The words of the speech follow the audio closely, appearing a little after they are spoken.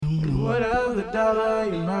Whatever the dollar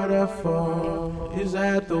you murder for, is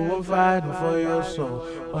that the one fighting for your soul?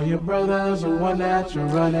 Or your brother's the one that you're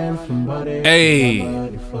running from, buddy? Hey.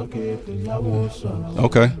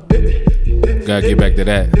 Okay. Gotta get back to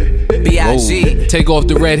that. B.I.G. Take off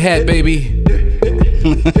the red hat, baby.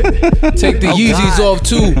 Take the Yeezys off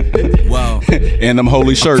too. Whoa. And them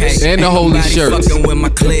holy shirts. Okay. And the holy Everybody shirts. fucking with my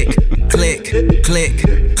click, click, click,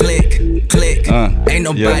 click, click. Ain't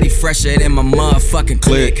nobody fresher than my motherfucking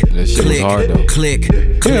click. That shit was hard, though. Click,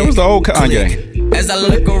 click. Yeah, it was the old Kanye. Click. As I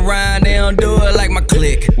look around, they don't do it like my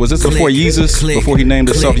click. Was this before click, Yeezus? click, Before he named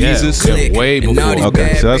himself click, Yeezus? click. Way And all before. these Okay,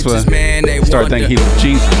 bad so that's bitches, what man, they start want thinking he the, was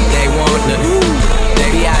Jesus. they want the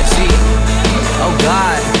B.I.G. Oh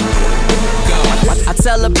God. I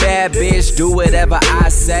tell a bad bitch, do whatever I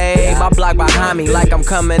say. My block behind me like I'm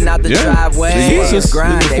coming out the driveway. Jesus.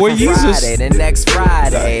 Grind day Before for Yeezus. Friday, the next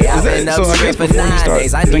Friday. I've been up So I straight guess for before you 9 start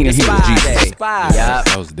days. I need thinking a he was spy Jesus. day. Yup.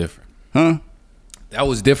 That was different. Huh? That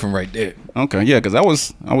was different right there. Okay, yeah, because I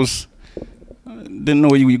was didn't know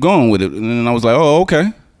where you were going with it, and then I was like, oh,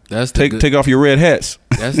 okay. That's the Take off your red hats.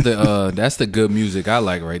 That's the good music I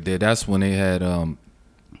like right there. That's when they had 2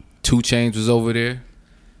 Chainz was over there.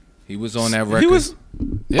 He was on that record. He was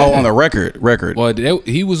Yeah. on the record. Well,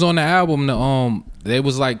 he was on the album. They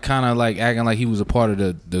was like kind of like acting like he was a part of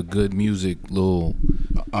the good music little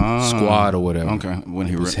squad or whatever. Okay, when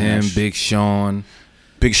he It was re- him, Big Sean.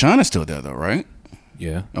 Big Sean is still there though, right?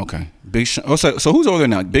 Yeah. Okay, Big Sean. Oh, so who's over there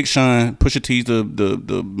now? Big Sean, Pusha T's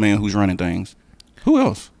the man who's running things. Who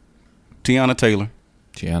else? Tiana Taylor.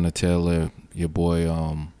 Tiana Taylor, your boy,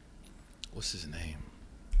 what's his name?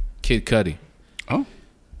 Kid Cudi. Oh,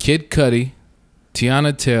 Kid Cudi,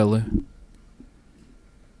 Tiana Taylor,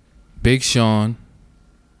 Big Sean,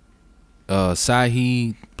 what's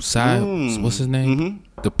his name? Mm-hmm.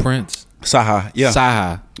 The Prince. Saha. Yeah.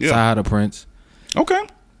 Saha. Yeah. Saha the Prince. Okay.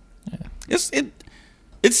 Yeah.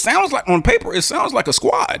 It sounds like on paper. It sounds like a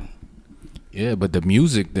squad. Yeah, but the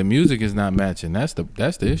music is not matching. That's the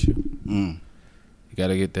issue. You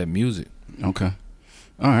gotta get that music. Okay.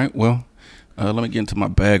 All right. Well, let me get into my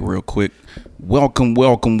bag real quick. Welcome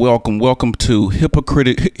to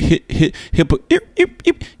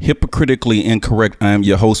Hypocritically Incorrect. I am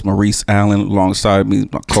your host, Maurice Allen. Alongside me,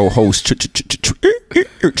 my co-host,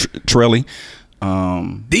 Trelly.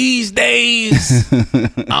 These days,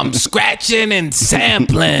 I'm scratching and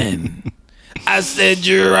sampling. I said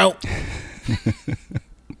you're out.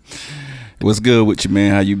 What's good with you,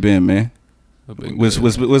 man? How you been, man? What's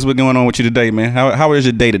been going on with you today, man? How is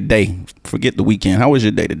your day today? Forget the weekend. How was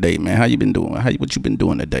your day today, man? How you been doing? What you been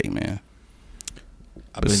doing today, man?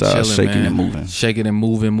 I've been Besides chilling, shaking man. and moving. Shaking and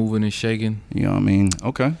moving and shaking. You know what I mean?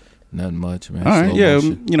 Okay. Nothing much, man. All right. Slow Yeah.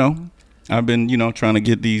 motion. You know, I've been, trying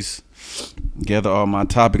to gather all my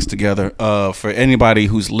topics together. For anybody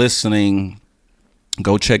who's listening,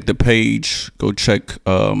 go check the page. Go check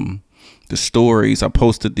the stories. I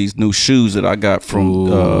posted these new shoes that I got from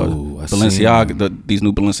Balenciaga. These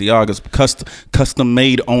new Balenciagas, custom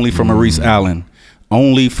made only for Maurice Allen.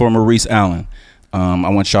 Only for Maurice Allen. I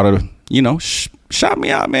want y'all to, shout me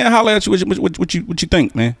out, man. Holler at you. What you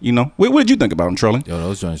think, man? What did you think about them, Trolling? Yo,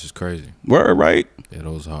 those joints is crazy. Word, right? Yeah,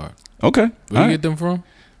 those hard. Okay. Where you get them from?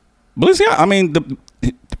 Balenciaga. I mean, the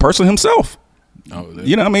person himself. Oh,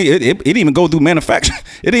 You know what I mean? It didn't even go through manufacturing.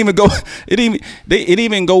 It didn't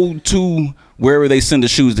even go to wherever they send the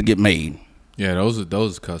shoes to get made. Yeah,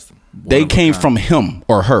 those are custom. They came from him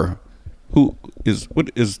or her. Who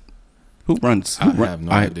runs? I have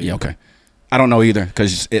no idea. Yeah, okay. I don't know either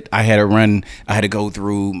because I had to go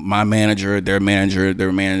through my manager, their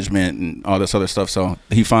management, and all this other stuff. So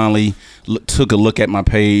he finally took a look at my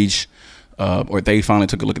page, or they finally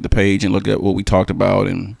took a look at the page and looked at what we talked about.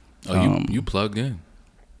 And you plugged in.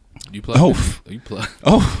 You plugged in. You plugged.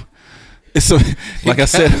 Oh, so like I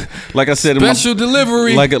said, Special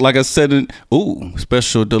delivery. Like I said,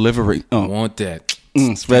 special delivery. I want that.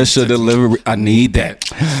 Special delivery. I need that.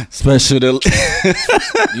 Special delivery.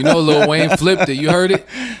 You know Lil Wayne flipped it. You heard it?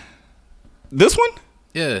 This one?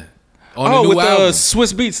 Yeah. On the new with album.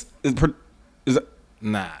 Swiss Beats. Is that?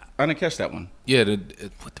 Nah. I didn't catch that one. Yeah.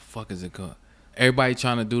 What the fuck is it called? Everybody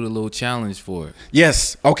trying to do the little challenge for it.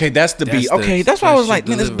 Yes. Okay, that's the beat. Okay, that's why I was like,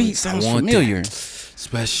 man, this beat sounds familiar.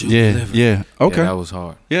 Special Yeah. delivery. Yeah. Okay. Yeah, that was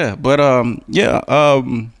hard. Yeah, but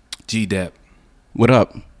G-Dap. What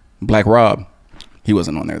up, Black Rob? He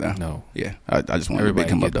wasn't on there though. No. Yeah, I just wanted Everybody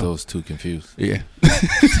to make him get up though. those two confused. Yeah.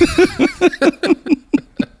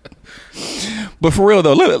 But for real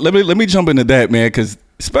though, let me jump into that, man, because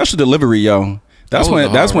special delivery, yo. That's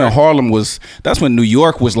when Harlem was. That's when New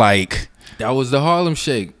York was like. That was the Harlem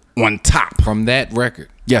Shake On top from that record.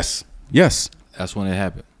 Yes. That's when it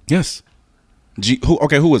happened. Yes. Who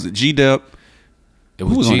was it? G-Dep. It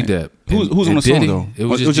was G-Dep. Who's on the song though? It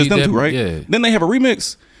was just them G-Dep, two, right? Yeah. Then they have a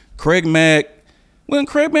remix. Craig Mack. Wasn't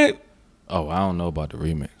Craig Mack? Oh, I don't know about the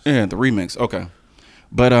remix. Yeah, the remix. Okay.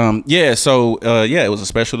 But yeah, so it was a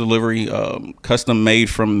special delivery, custom made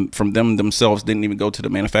from them themselves. Didn't even go to the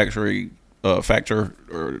manufacturing factor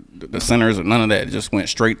or the centers or none of that. It just went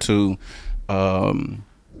straight to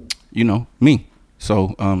me.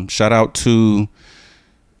 So shout out to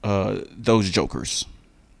those jokers.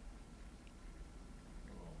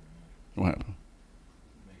 What happened?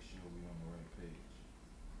 Make sure we on the right page.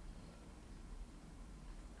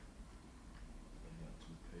 We got 2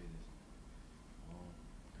 pages.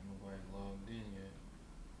 Ain't nobody logged in yet.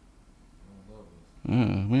 Don't love us.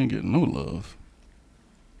 We ain't getting no love.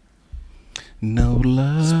 No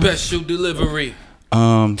love. Special delivery.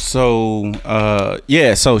 So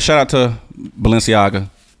shout out to Balenciaga,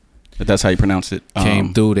 if that's how you pronounce it.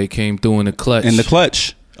 Came through. They came through in the clutch.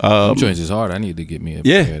 Them joints is hard. I need to get me a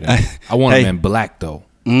yeah. pair of that. I want them in black though.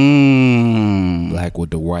 Black with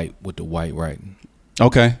the white writing.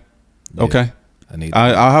 Okay. Yeah, Okay. I need.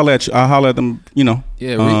 I'll holler at you. I'll holler at them. Yeah,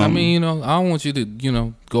 I mean, I don't want you to,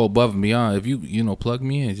 go above and beyond. If you, plug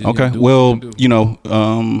me in. Just, Okay. do Well, what you do.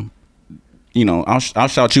 I'll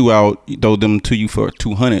shout you out. Throw them to you for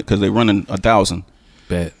 200 because they're running 1,000.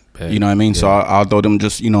 Bet. You know what I mean? Yeah. So I'll throw them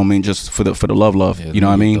just just for the love. Yeah, you know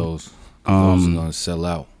what I mean? Those are gonna sell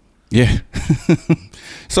out. Yeah.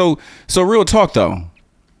 So real talk though.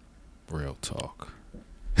 Real talk.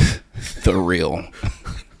 The real.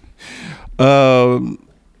 I'm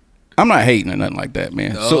not hating or nothing like that,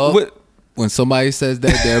 man. So what? When somebody says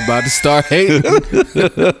that, they're about to start hating.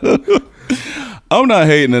 I'm not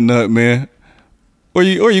hating or nothing, man. Or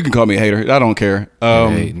you can call me a hater. I don't care.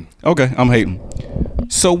 Hating. Okay, I'm hating.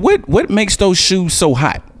 So what makes those shoes so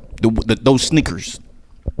hot? Those sneakers.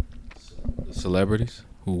 Celebrities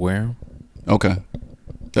who wear them. Okay,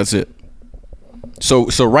 that's it. So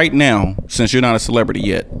right now, since you're not a celebrity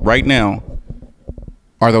yet, right now,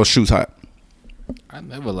 are those shoes hot? I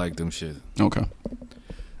never liked them shit. Okay.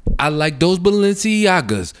 I like those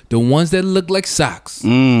Balenciagas, the ones that look like socks.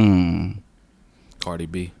 Cardi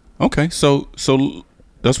B. Okay, so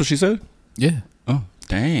that's what she said? Yeah. Oh,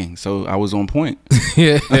 dang. So I was on point.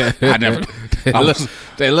 Yeah. I never.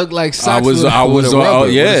 They look like socks. With a rubber, with a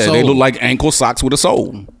yeah, sole. they look like ankle socks with a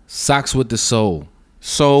sole. Socks with the sole.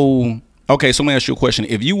 So, okay, so let me ask you a question.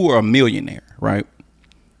 If you were a millionaire, right?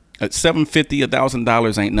 At $750,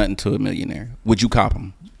 $1,000 ain't nothing to a millionaire. Would you cop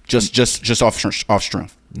them? Just off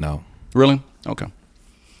strength? No. Really? Okay.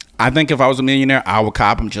 I think if I was a millionaire, I would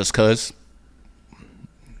cop them just cause.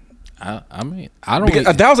 I mean, I don't. Because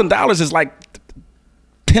 $1,000 is like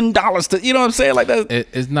 $10 to, you know what I'm saying? Like that.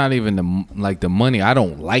 It's not even the money. I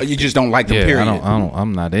don't like. You just don't like them. Yeah, period.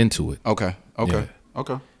 I'm not into it. Okay. Yeah.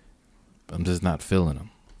 Okay. I'm just not feeling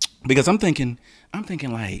them. Because I'm thinking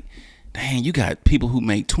like, dang, you got people who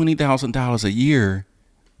make $20,000 a year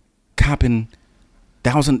copping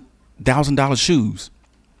 $1,000 shoes.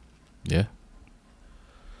 Yeah.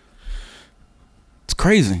 It's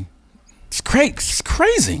crazy. It's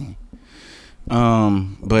crazy.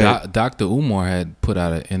 But Dr. Umar had put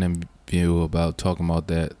out an interview about talking about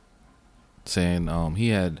that, saying he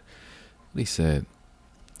said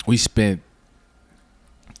we spent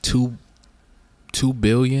 $2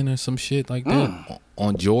 billion or some shit like that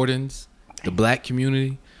on Jordans, the black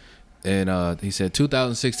community, and he said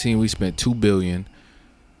 2016 we spent $2 billion.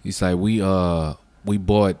 He's like we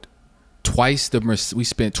bought we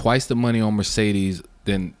spent twice the money on Mercedes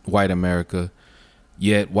than white America,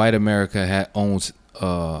 yet white America owns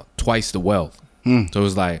twice the wealth. So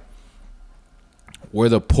it's like we're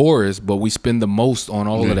the poorest, but we spend the most on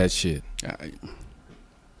all of that shit.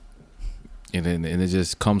 And it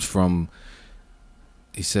just comes from.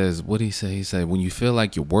 He says, what did he say? He said, when you feel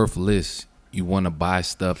like you're worthless, you want to buy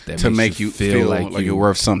stuff that makes you feel like you're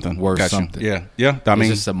worth something. Something. Yeah. I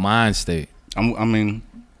mean, it's just a mind state.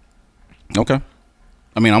 Okay.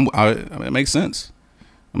 It makes sense.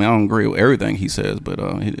 I mean, I don't agree with everything he says, but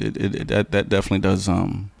that definitely does.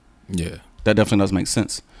 Yeah, that definitely does make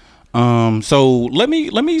sense. So let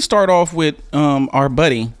me start off with our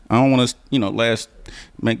buddy. I don't want to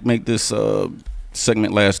make this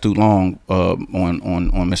segment last too long on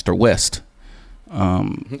Mr. West,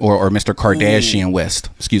 or Mr. Kardashian West.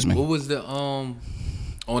 Excuse me. What was the on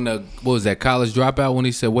the what was that College Dropout when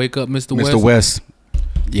he said "Wake up, Mr. West"? Mr. West.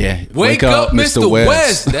 Yeah. Wake up, Mr.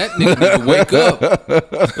 West. That nigga need to wake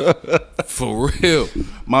up. For real.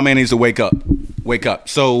 My man needs to wake up. Wake up.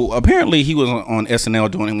 So apparently he was on SNL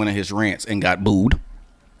doing one of his rants and got booed.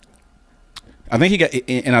 I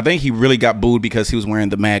think he really got booed because he was wearing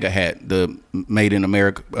the MAGA hat, the Made in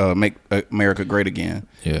America, Make America Great Again.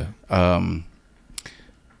 Yeah.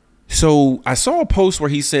 So I saw a post where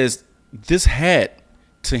he says this hat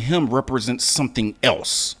to him represents something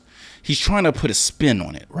else. He's trying to put a spin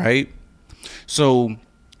on it, right? So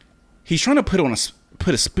he's trying to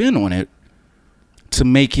put a spin on it to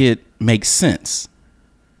make it make sense.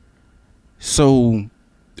 So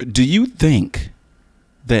do you think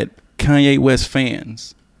that Kanye West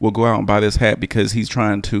fans will go out and buy this hat because he's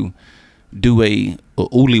trying to do a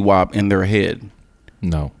ooley wop in their head?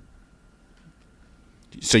 No.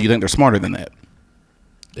 So you think they're smarter than that?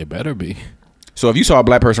 They better be. So if you saw a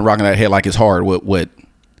black person rocking that hat like it's hard, what would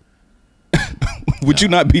you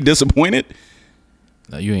not be disappointed?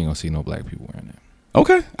 No, you ain't gonna see no black people wearing that.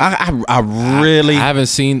 Okay, I really I haven't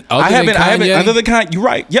seen. I haven't other than Kanye. You're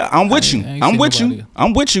right. Yeah, I'm with you.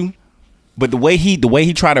 I'm with you. But the way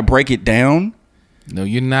he tried to break it down. No,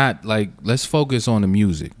 you're not. Like, let's focus on the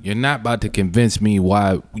music. You're not about to convince me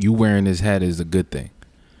why you wearing this hat is a good thing.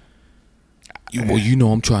 Well, you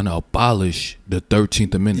know, I'm trying to abolish the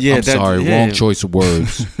 13th Amendment. Yeah, I'm sorry, wrong choice of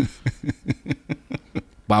words.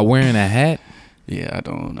 By wearing a hat. Yeah, I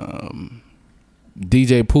don't.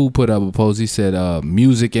 DJ Pooh put up a post. He said,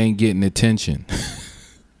 "Music ain't getting attention."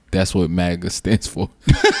 That's what MAGA stands for.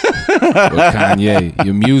 With Kanye,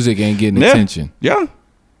 your music ain't getting attention. Yeah.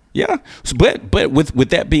 So, but with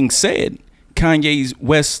that being said, Kanye's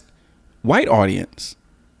West white audience,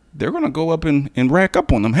 they're gonna go up and rack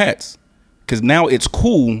up on them hats because now it's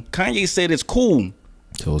cool. Kanye said it's cool.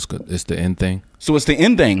 So it's the end thing. So it's the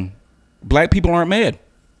end thing. Black people aren't mad.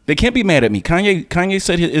 They can't be mad at me. Kanye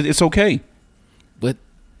said it's okay. But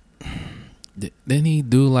didn't he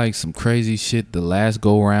do like some crazy shit the last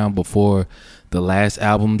go around before the last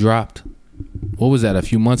album dropped? What was that, a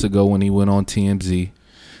few months ago when he went on TMZ?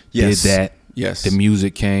 Yes. Did that. Yes. The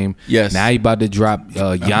music came. Yes. Now he about to drop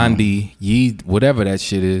Yandi, whatever that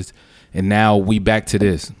shit is. And now we back to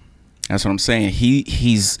this. That's what I'm saying.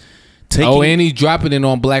 He's taking. Oh, and he's dropping it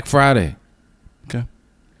on Black Friday. Okay.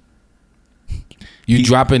 You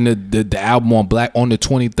dropping the album on the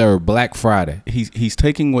 23rd, Black Friday. He's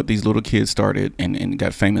taking what these little kids started and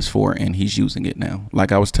got famous for, and he's using it now.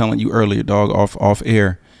 Like I was telling you earlier, dog, off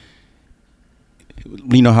air.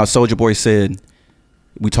 You know how Soulja Boy said,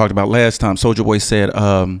 we talked about last time. Soulja Boy said,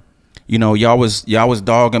 you know, y'all was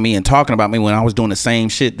dogging me and talking about me when I was doing the same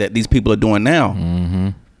shit that these people are doing now. Mm-hmm.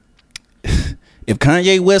 If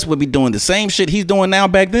Kanye West would be doing the same shit he's doing now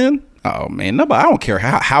back then, oh man, nobody. I don't care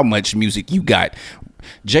how much music you got.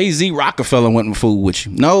 Jay-Z, Rockefeller wouldn't fool with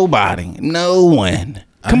you. Nobody, no one.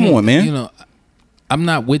 Come on, man. You know, I'm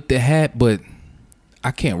not with the hat, but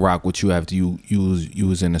I can't rock with you after you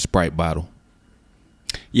was in a Sprite bottle.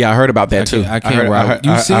 Yeah, I heard about that too. I can't rock.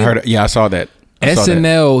 I heard. Yeah, I saw that.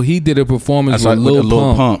 SNL, he did a performance with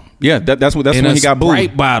Lil Pump. Yeah, that's when he got booed.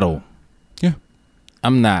 Sprite bottle. Yeah,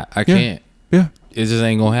 I'm not. I can't. Yeah, it just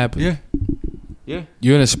ain't gonna happen. Yeah.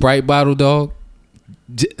 You're in a Sprite bottle, dog.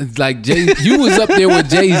 Like you was up there with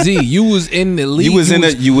Jay-Z. You was in the league. You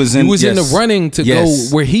was in the running to go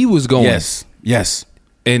where he was going. Yes.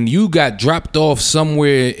 And you got dropped off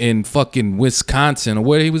somewhere in fucking Wisconsin or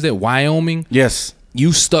where he was at, Wyoming. Yes.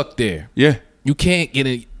 You stuck there. Yeah. You can't get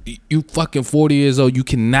it. You fucking 40 years old. You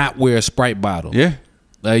cannot wear a Sprite bottle. Yeah.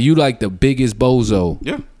 Like you like the biggest bozo.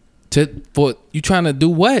 Yeah. For you trying to do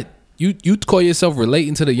what? You call yourself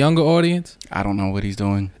relating to the younger audience? I don't know what he's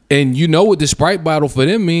doing. And you know what the Sprite bottle for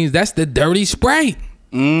them means? That's the dirty Sprite.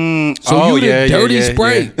 So you the dirty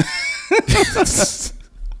Sprite. Yeah.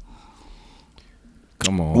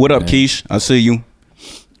 Come on. What up, Keish? I see you.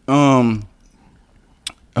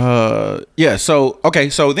 Yeah. So okay.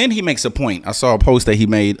 So then he makes a point. I saw a post that he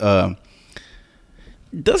made. Does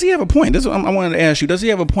he have a point? This is what I wanted to ask you. Does he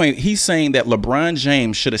have a point? He's saying that LeBron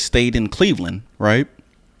James should have stayed in Cleveland, right?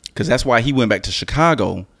 Because that's why he went back to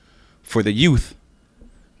Chicago for the youth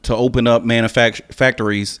to open up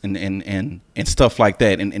factories and stuff like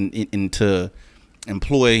that, and to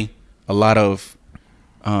employ a lot of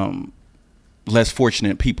less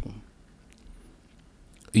fortunate people.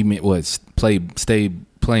 You mean what? Stay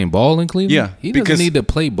playing ball in Cleveland? Yeah, he doesn't need to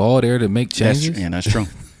play ball there to make changes. That's true.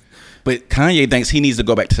 But Kanye thinks he needs to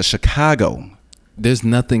go back to Chicago. There's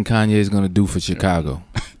nothing Kanye is going to do for Chicago.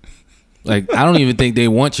 Like, I don't even think they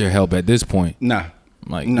want your help at this point. Nah.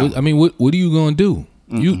 Like, no. What are you going to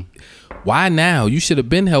do? Why now? You should have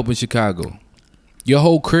been helping Chicago. Your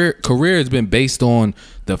whole career has been based on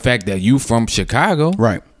the fact that you from Chicago.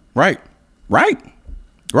 Right.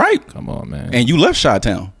 Come on, man. And you left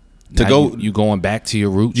Chi-Town to now go. You going back to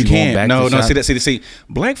your roots? You can't. Going back No. to See.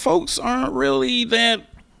 Black folks aren't really that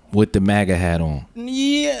with the MAGA hat on.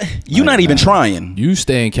 Yeah, you're not even trying. You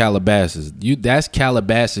stay in Calabasas. That's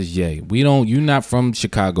Calabasas, Ye. You're not from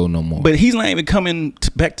Chicago no more. But he's not even coming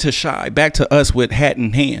back to us with hat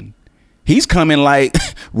in hand. He's coming like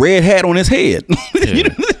red hat on his head. Yeah.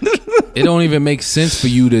 It don't even make sense for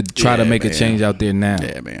you to try to make a change out there now.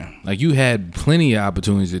 Yeah, man. Like you had plenty of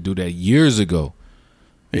opportunities to do that years ago.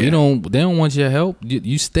 Yeah. They don't want your help.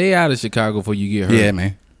 You stay out of Chicago before you get hurt. Yeah,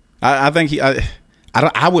 man. I think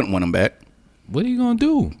I wouldn't want him back. What are you gonna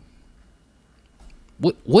do?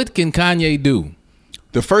 What can Kanye do?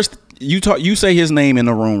 The first you say his name in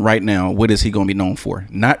the room right now. What is he gonna be known for?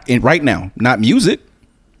 Not music.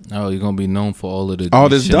 Oh, you're gonna be known for all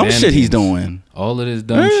this dumb shit he's doing. All of this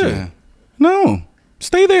dumb shit. No,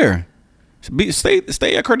 stay there. Stay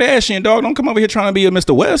a Kardashian, dog. Don't come over here trying to be a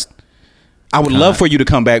Mr. West. I would love for you to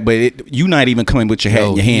come back, but you not even coming with your hat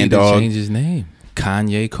in your hand, dog. Change his name,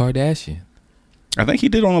 Kanye Kardashian. I think he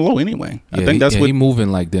did on the low anyway. Yeah, I think that's what he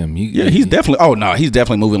moving like them. He's definitely. Oh no, he's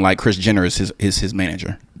definitely moving like Kris Jenner is his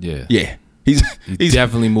manager. Yeah, yeah. He's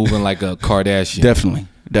definitely moving like a Kardashian.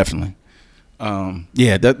 Definitely.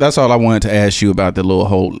 Yeah, that's all I wanted to ask you about the little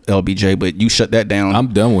whole LBJ, but you shut that down.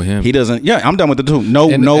 I'm done with him. He doesn't. Yeah, I'm done with the two. No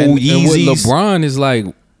Yeezys. And what LeBron is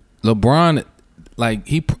like,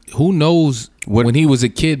 who knows when he was a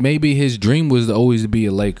kid, maybe his dream was to always be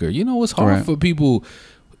a Laker. You know, it's hard for people.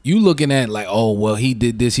 You looking at like, oh well, he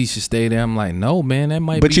did this, he should stay there. I'm like, no, man, that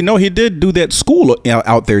might. But he did do that school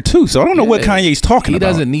out there too. So I don't know what Kanye's talking about.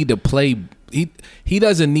 He doesn't need to play. He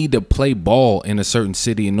doesn't need to play ball in a certain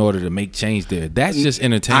city in order to make change there. That's just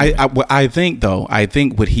entertainment. I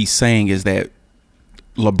think what he's saying is that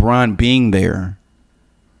LeBron being there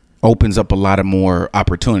opens up a lot of more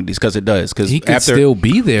opportunities, because it does. Because he could still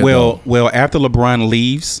be there. Well, after LeBron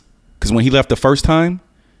leaves, because when he left the first time,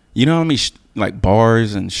 you know how many like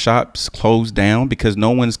bars and shops closed down because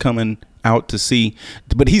no one's coming out to see.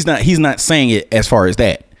 But he's not saying it as far as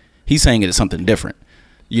that. He's saying it as something different.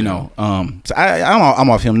 You know, so I'm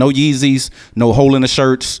off him. No Yeezys, no hole in the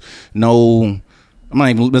shirts, no. I'm not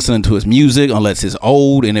even listening to his music unless it's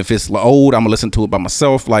old, and if it's old, I'm gonna listen to it by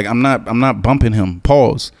myself. Like I'm not bumping him.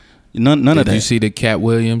 Pause. None of that. Did you see the Cat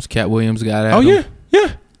Williams? Cat Williams got out. Oh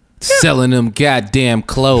yeah. Selling them goddamn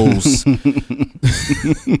clothes.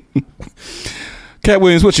 Cat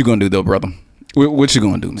Williams, what you gonna do though, brother? What you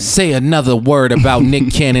gonna do, man? Say another word about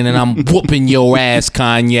Nick Cannon, and I'm whooping your ass,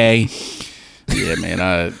 Kanye. Yeah,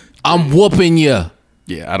 man. I'm whooping you.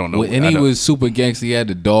 Yeah, I don't know. And he was super gangster. He had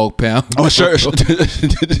the dog pound. Oh, sure.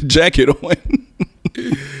 Jacket on.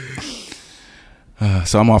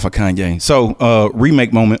 So I'm off of Kanye. So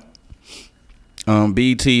remake moment.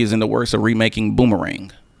 BET is in the works of remaking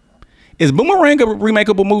Boomerang. Is Boomerang a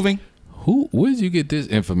remakeable movie? Where did you get this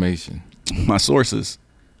information? My sources.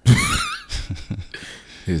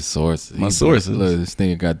 His sources. My sources. Look, this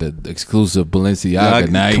nigga got the exclusive Balenciaga.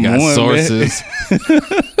 Now he got sources.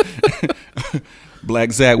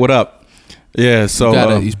 Black Zach, what up? Yeah,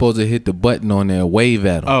 so you supposed to hit the button on there, wave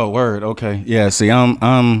at him. Oh, word. Okay. Yeah. See,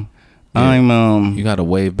 I'm. You got to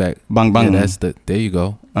wave back. Bang bang. Yeah, there you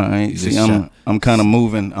go. All right. See, I'm kind of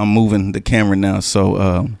moving. I'm moving the camera now.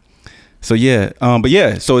 So yeah. But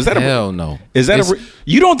yeah. So is that hell no? Is that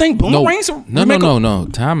you don't think Boomerang's no?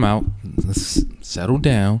 Time out. Let's settle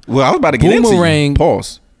down. Well, I was about to get Boomerang. Into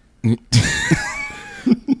pause.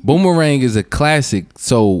 Boomerang is a classic,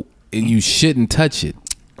 so you shouldn't touch it.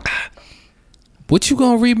 What you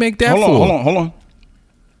gonna remake that for? Hold on.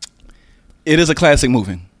 It is a classic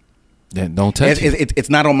movie. Then don't touch it. It's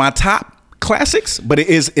not on my top classics, but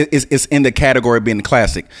it's in the category of being a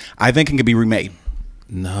classic. I think it can be remade.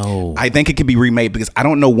 No. I think it could be remade because I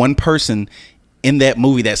don't know one person in that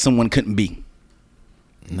movie that someone couldn't be.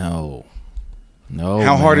 No.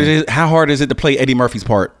 How hard is it to play Eddie Murphy's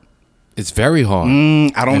part? It's very hard.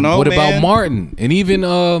 I don't know. What about Martin? And even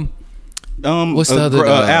what's the other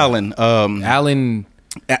Alan? Alan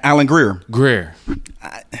Greer.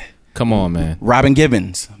 Come on, man. Robin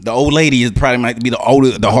Givens. The old lady is probably might be the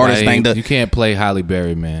hardest thing to. You can't play Halle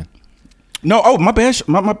Berry, man. No. Oh, my bad.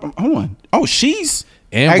 Hold on. Oh, she's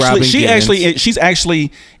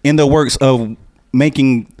actually in the works of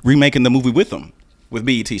remaking the movie with them, with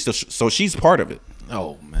BET. So she's part of it.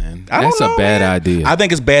 Oh man, that's a bad idea. I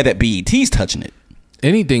think it's bad that BET's touching it.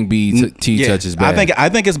 Anything BET touches bad. I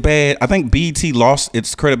think it's bad. I think BET lost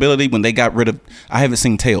its credibility when they got rid of. I haven't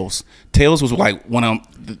seen Tales. Tales was like one of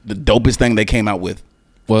the dopest thing they came out with.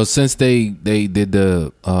 Well, since they did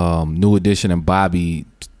the New Edition and Bobby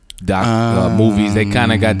movies, they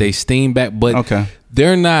kind of got their steam back. But okay.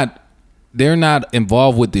 They're not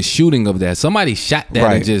involved with the shooting of that. Somebody shot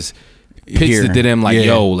that and just pitched it to them like, Yeah.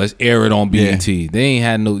 yo, let's air it on BET. Yeah. They ain't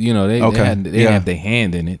had no, you know, they didn't have their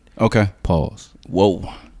hand in it. Okay. Pause. Whoa.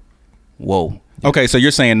 Okay, so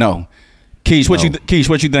you're saying no. Keish,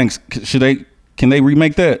 what you think? Can they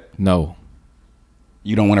remake that? No.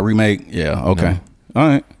 You don't want to remake? Yeah. Okay. No. All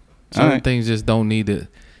right. Certain things just don't need to.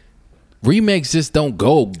 Remakes just don't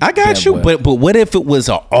go. I got that you, well. but what if it was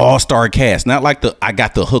an all-star cast, not like I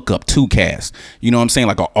got the hookup 2 cast? You know what I'm saying,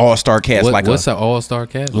 like an all-star cast. What's an all-star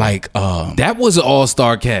cast? Like that was an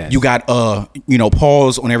all-star cast. you got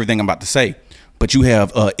pause on everything I'm about to say, but you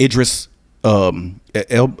have Idris Elba.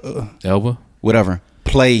 whatever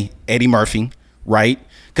play Eddie Murphy, right?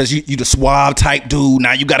 Because you the suave type dude.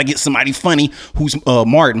 Now you got to get somebody funny who's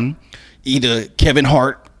Martin, either Kevin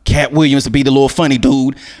Hart, Cat Williams to be the little funny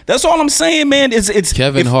dude. That's all I'm saying, man. It's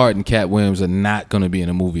Kevin Hart and Cat Williams are not going to be in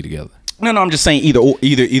a movie together. No, I'm just saying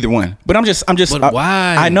either one. But I'm just. But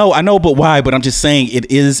why? I know, but why? But I'm just saying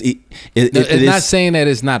it's not saying that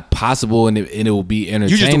it's not possible and it will be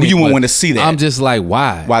entertaining. You won't but want to see that. I'm just like,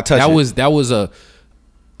 why? Why touch it? That was a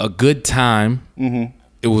good time. Mm-hmm.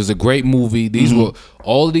 It was a great movie. These were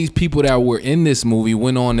all of these people that were in this movie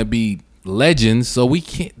went on to be legends. So we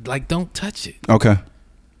can't don't touch it. Okay.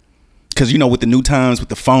 Because with the new times, with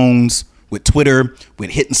the phones, with Twitter,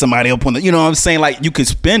 with hitting somebody up on the, you know what I'm saying? Like you could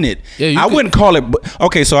spin it. Yeah, wouldn't call it.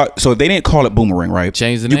 Okay, so if they didn't call it Boomerang, right?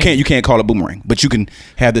 Change the name. You can't call it Boomerang, but you can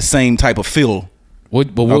have the same type of feel.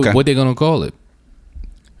 What they gonna call it?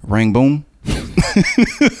 Ring Boom. You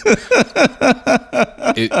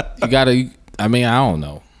gotta. I mean, I don't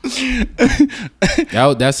know.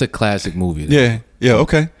 That's a classic movie. Though. Yeah.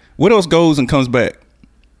 Okay. What else goes and comes back?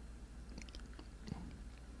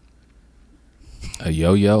 A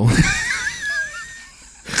yo-yo.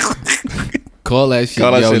 Call that shit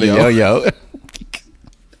yo-yo. Yo-yo.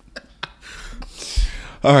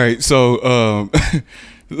 All right, so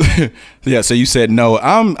yeah, so you said no.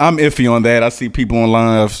 I'm iffy on that. I see people on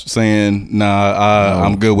live saying nah.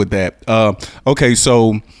 I'm good with that. Okay,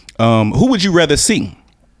 so who would you rather see?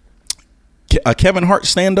 A Kevin Hart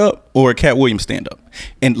stand up or a Cat Williams stand up?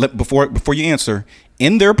 And before you answer,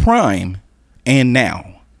 in their prime and now.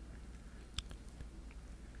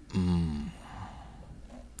 Dun,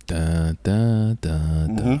 dun, dun,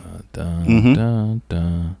 dun, dun, dun,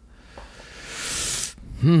 dun.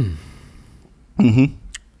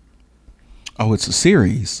 Oh, it's a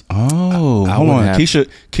series. Oh, hold on.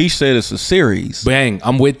 Keish said it's a series. Bang,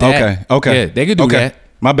 I'm with that. Okay. Yeah, they could do that.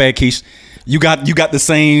 My bad, Keish. You got the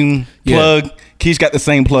same plug. Keish got the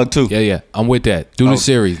same plug too. Yeah. I'm with that. Do the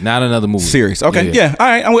series, not another movie. Series. Okay. Yeah. All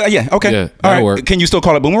right. Okay. Yeah, all right. work. Can you still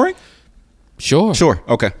call it Boomerang? Sure.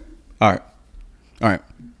 Okay. All right.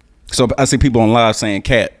 So I see people on live saying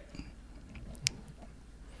Cat.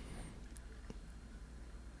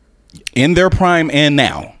 In their prime and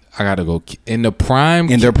now. I gotta go in the prime.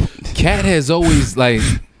 Cat has always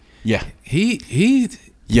yeah. He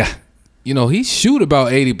yeah. He shoot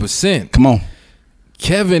about 80%. Come on.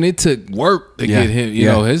 Kevin, it took work to get him. You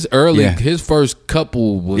know, his first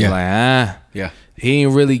couple was Yeah. He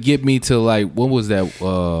didn't really get me to what was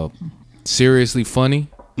that? Seriously Funny,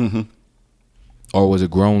 or was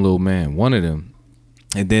it Grown Little Man? One of them.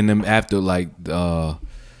 And then them after Laugh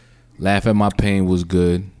at My Pain was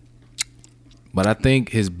good, but I think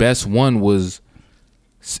his best one was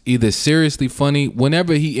either Seriously Funny.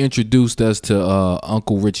 Whenever he introduced us to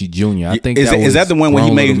Uncle Richie Jr., I think is that the one when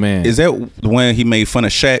he made? Man. Is that the one he made fun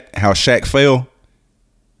of Shaq? How Shaq fell?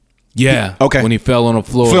 Yeah. Okay. When he fell on the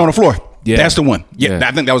floor. Yeah. That's the one. Yeah.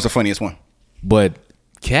 I think that was the funniest one. But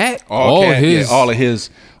Cat, all of his are with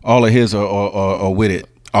it. All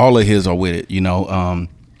of his are with it.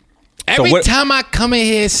 Every time I come in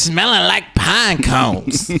here smelling like pine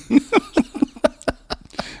cones.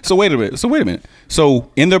 So wait a minute.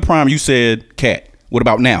 So in their prime, you said Cat. What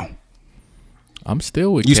about now? I'm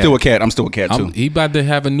still with you. Cat. Still with Cat. I'm still with Cat too. He about to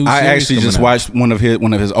have a new. I series actually just out. watched one of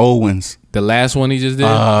his old ones. The last one he just did,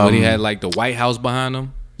 when he had the White House behind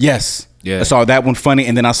him. Yes. Yeah. I saw that one funny,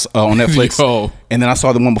 and then I on Netflix. And then I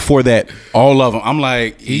saw the one before that. All of them. I'm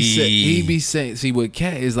like, he be saying. See, what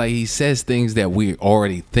Cat is he says things that we're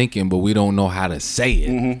already thinking, but we don't know how to say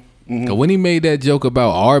it. Cause when he made that joke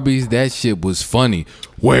about Arby's, that shit was funny.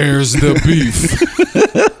 Where's the beef?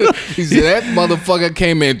 He said that motherfucker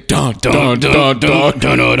came in. Dun dun dun dun dun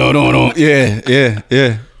dun dun dun.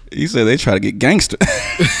 Yeah. He said they try to get gangster.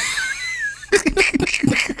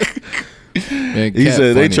 Man, he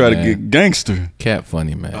said they try to get gangster. Cat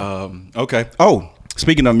funny, man. Okay. Oh,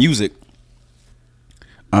 speaking of music,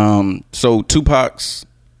 so Tupac's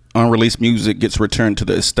unreleased music gets returned to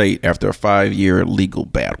the estate after a 5-year legal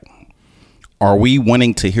battle. Are we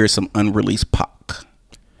wanting to hear some unreleased Pac?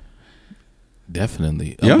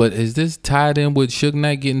 Definitely. Yeah. But is this tied in with Suge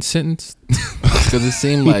Knight getting sentenced? Because it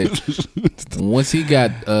seemed like once he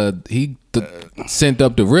got sent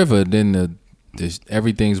up the river, then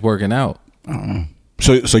everything's working out.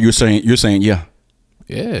 So you're saying yeah.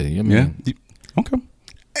 Yeah, I mean, Yeah. Okay.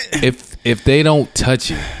 if they don't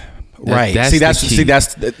touch it, Right. That's that's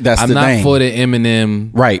the the I'm not thing. for the Eminem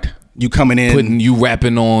Right. You coming in putting you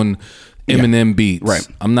rapping on Eminem beats. Right.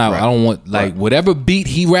 I'm not. Right. I don't want Whatever beat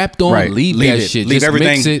he rapped on. Right. Leave that it. shit. Leave just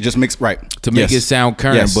everything. mix it Just mix right to make it sound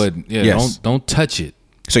current. Yes. But Yes. don't touch it.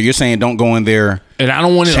 So you're saying don't go in there. And I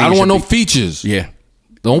don't want it. I Change don't want your no beat. features. Yeah.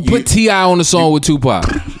 Don't put T.I. on the song with Tupac.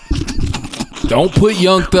 Don't put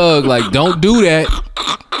Young Thug. Like, don't do that.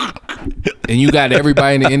 And you got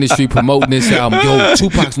everybody in the industry promoting this album. Yo,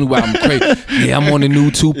 Tupac's new album crazy. Yeah, I'm on the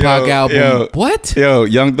new Tupac album. yo. What? Yo,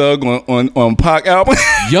 Young Thug on Pac album.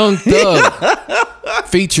 Young Thug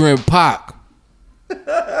featuring Pac.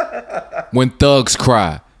 When thugs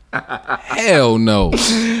cry. Hell no.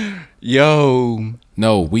 Yo.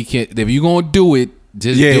 No, we can't. If you gonna do it,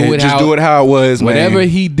 just Yeah. do it Just how do it how it was, whatever man.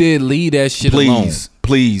 he did, leave that shit alone.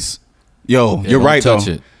 Please. Yo, you're don't right though. touch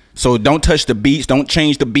it. So don't touch the beats. Don't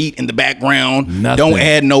change the beat in the background. Nothing. Don't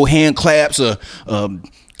add no hand claps or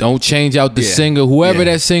Don't change out the Yeah. singer, whoever Yeah.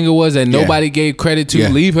 that singer was that Yeah. nobody gave credit to. Yeah.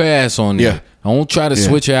 Leave her ass on there. Yeah. Don't try to Yeah.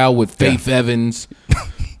 switch her out with Faith Evans.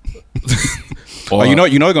 oh, you know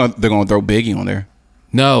they're gonna throw Biggie on there.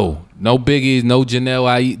 No Biggies, no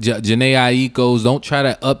Janae Aiko's. Don't try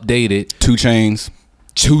to update it. 2 Chainz.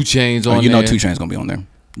 2 Chainz on You know there. 2 Chainz gonna be on there.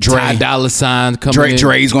 Ty Dolla $ign coming in.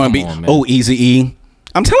 Dre's gonna be. Come on, man. Oh, Eazy-E.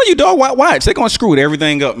 I'm telling you, dog. Watch. They're gonna screw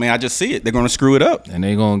everything up, man. I just see it. They're gonna screw it up. And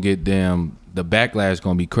they gonna get the backlash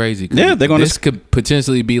gonna be crazy. 'Cause Yeah, they're gonna. This could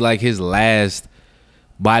potentially be like his last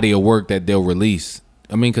body of work that they'll release.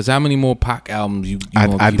 I mean, because how many more Pac albums you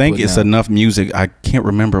gonna I keep think putting it's out? enough music. I can't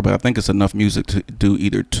remember, but I think it's enough music to do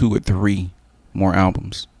either 2 or 3 more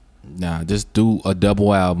albums. Nah, just do a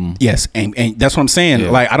double album. Yes, and that's what I'm saying. Yeah.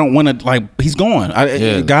 Like I don't want to. Like he's gone.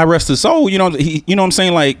 God rest his soul. You know. You know what I'm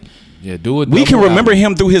saying. Like Yeah, do it. we can remember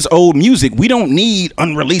him through his old music. We don't need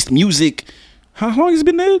unreleased music. How long has he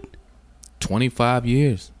been dead? 25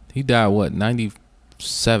 years. He died what?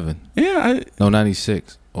 97? Yeah, No,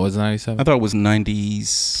 96. Or was it 97? I thought it was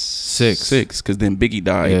 96 because then Biggie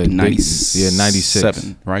died Yeah, in Biggie- yeah, 96.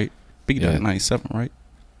 97, right? Biggie Yeah. died in 97, right?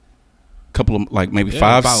 Couple of like maybe Yeah,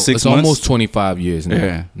 5, about- 6 It's months. almost 25 years now.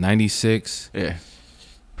 Yeah. 96. Yeah.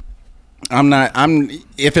 I'm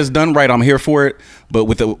if it's done right, I'm here for it. But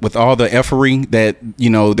with all the effery that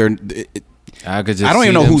they're I could just I don't see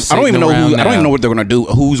even know them who's I don't even sitting know who around I don't even now. know what they're gonna do.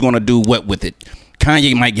 Who's gonna do what with it?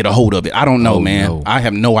 Kanye might get a hold of it. I don't know, Oh, man. no. I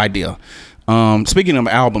have no idea. Speaking of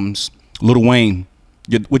albums, Lil Wayne,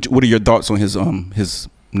 what are your thoughts on his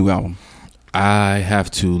new album? I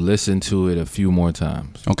have to listen to it a few more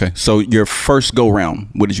times. Okay, so your first go round,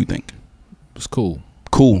 what did you think? It's cool.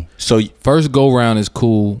 Cool. So First go round is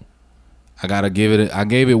cool. I gotta give it. I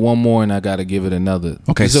gave it one more, and I gotta give it another.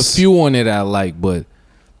 Okay. There's a few on it I like, but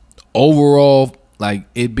overall, like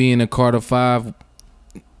it being a Carter 5,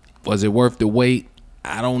 was it worth the wait?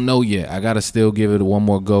 I don't know yet. I gotta still give it one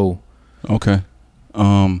more go. okay,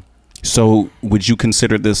 so would you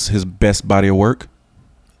consider this his best body of work?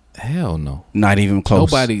 Hell no. Not even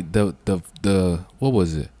close. Nobody. The what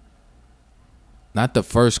was it? Not the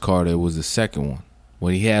first Carter. It was the second one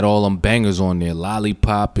when he had all them bangers on there,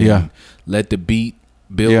 Lollipop and Yeah. Let the Beat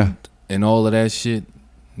Build Yeah. and all of that shit.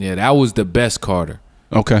 Yeah, that was the best Carter.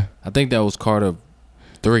 Okay. I think that was Carter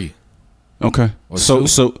 3. Okay. Or So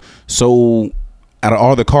 2? so out of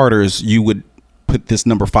all the Carters, you would put this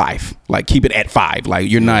number 5. Like keep it at 5. Like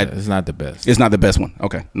you're not. It's not the best. It's not the best one.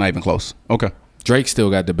 Okay. Not even close. Okay. Drake still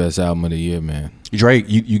got the best album of the year, man. Drake,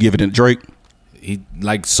 you give it to Drake. He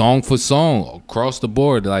like song for song across the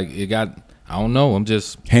board. Like it got. I don't know. I'm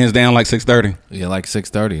just Hands down like 630. like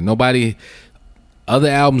 630. Nobody. Other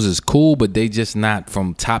albums is cool, but they just not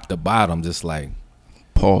from top to bottom. Just like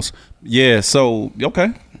Pause. Yeah. So okay.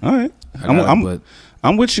 All right. but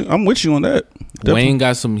I'm with you. I'm with you on that. Definitely. Wayne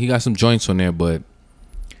got some. He got some joints on there, but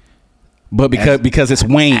But because it's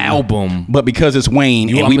Wayne album. But because it's Wayne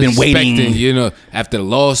and I'm we've been expecting, waiting you know, after the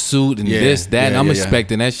lawsuit and Yeah, this, that, yeah, I'm yeah,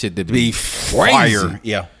 expecting that shit to be be crazy. fire.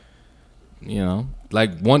 Yeah. You know,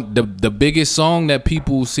 like the biggest song that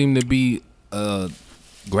people seem to be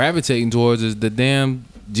gravitating towards is the damn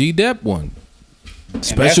G-Dep one.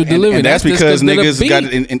 Special delivery. And that's just because 'cause of the niggas beat. got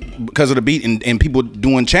it because of the beat and people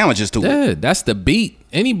doing challenges to it. Yeah, that's the beat.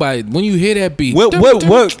 Anybody, when you hear that beat, What?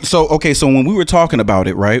 So when we were talking about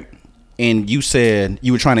it, right? And you said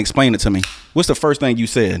you were trying to explain it to me. What's the first thing you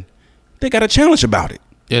said? They got a challenge about it.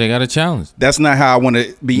 Yeah, they got a challenge. That's not how I want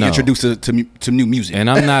to be introduced to new music. And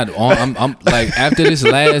I'm not on. I'm like after this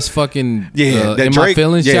last fucking that In Drake, My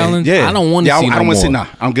Feelings challenge. I don't want to see. I don't want to see. Nah,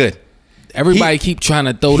 I'm good. Everybody keep trying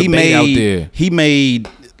to throw the bait out there. He made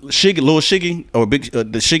Shiggy, Lil Shiggy, or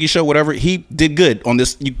the Shiggy Show, whatever. He did good on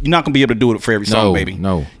this. You're not gonna be able to do it for every song, baby.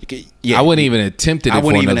 No. I wouldn't even attempt it. I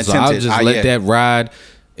wouldn't even attempt it. I'll just let that ride.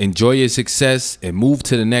 Enjoy your success and move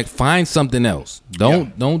to the next. Find something else.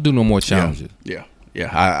 Don't do no more challenges. Yeah.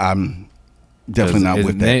 I'm definitely not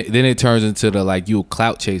with that. Then it turns into the like you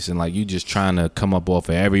clout chasing, like you just trying to come up off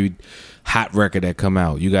of every hot record that come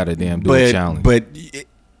out. You got to damn do a challenge. But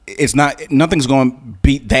it's not. Nothing's going to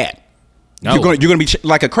beat that. No. You're going to be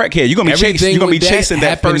like a crackhead. You're going to be chasing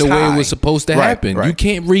that first the way high. It was supposed to happen. Right. You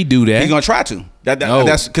can't redo that. He's going to try to.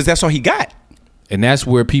 That's because that's all he got. And that's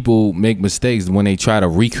where people make mistakes when they try to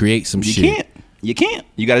recreate some shit. You can't.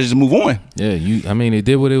 You got to just move on. Yeah, I mean, they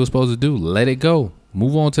did what it was supposed to do. Let it go.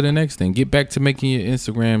 Move on to the next thing. Get back to making your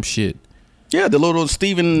Instagram shit. Yeah, the little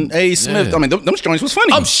Stephen A. Smith. Yeah. I mean, them joints was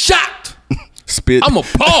funny. I'm shocked. Spit. I'm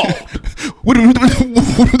appalled.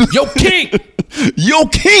 Yo, King.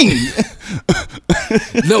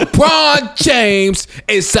 LeBron James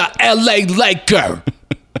is a LA Laker.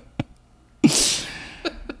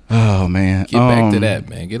 Oh, man. Get back to that,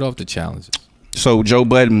 man. Get off the challenges. So Joe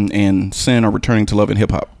Budden and Sin are returning to Love and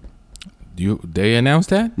Hip Hop. They announced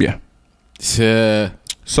that? Yeah.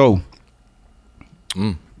 So.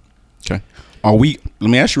 Okay. Let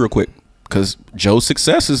me ask you real quick, because Joe's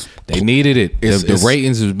success is. They needed it. The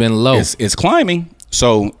ratings has been low. It's climbing.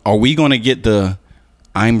 So are we going to get the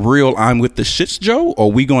I'm real, I'm with the shits Joe? Or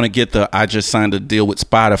are we going to get the I just signed a deal with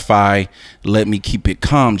Spotify, let me keep it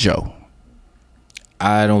calm Joe?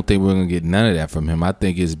 I don't think we're going to get none of that from him. I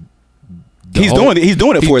think it's. He's doing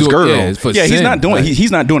it for his girl. Yeah, he's not doing it.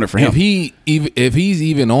 He's not doing it for him. If he's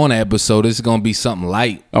even on an episode, it's gonna be something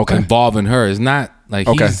light involving her. It's not like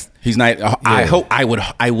he's not. Yeah.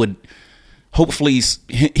 I would. Hopefully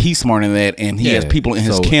he's smarter than that, and he has people in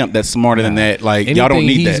his camp that's smarter than that. Like y'all don't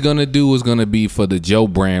need that. He's gonna do is gonna be for the Joe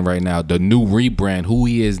brand right now, the new rebrand, who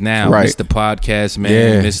he is now, Mr. Podcast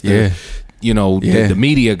Man, Mr. You know, the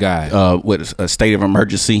media guy. With a state of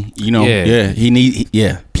emergency, you know.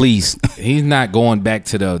 Yeah. Please. He's not going back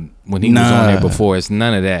to when he was on there before. It's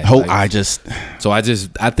none of that.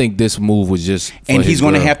 I think this move was just. And he's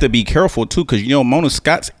going to have to be careful too, because Mona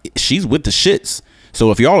Scott, she's with the shits. So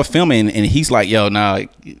if y'all are filming and he's like, yo, nah,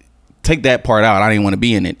 take that part out. I didn't want to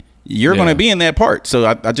be in it. You're going to be in that part.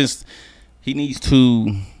 So he needs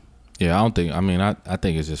to. Yeah, I don't think. I mean, I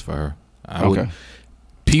think it's just for her. Okay.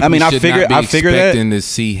 People should not be expecting to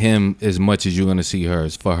see him as much as you're going to see her.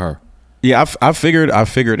 It's for her. Yeah, I figured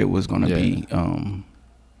it was going to be.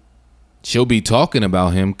 She'll be talking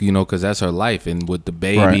about him, because that's her life, and with the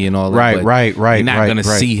baby and all that. Right. You're not going to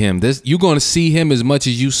see him. You're going to see him as much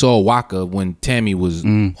as you saw Waka when Tammy was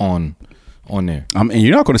on there. And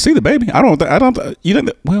you're not going to see the baby. I don't. You think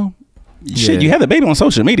that? Well. Shit, you have the baby on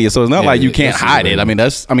social media, so it's not like you can't hide it.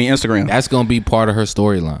 Instagram. That's going to be part of her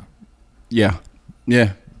storyline. Yeah.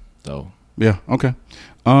 So yeah, okay.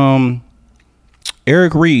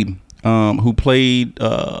 Eric Reed, who played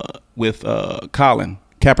with Colin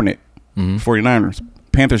Kaepernick, 49ers.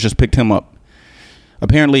 Panthers just picked him up.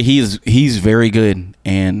 Apparently he's very good,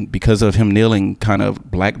 and because of him kneeling, kind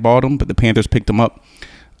of blackballed him, but the Panthers picked him up.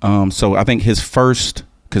 So I think his first,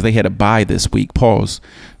 because they had a bye this week,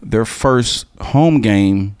 their first home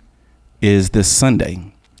game is this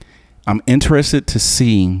Sunday. I'm interested to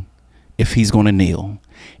see if he's going to kneel.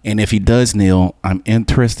 And if he does kneel, I'm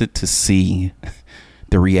interested to see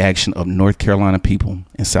the reaction of North Carolina people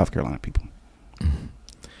and South Carolina people.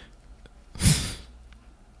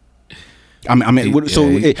 So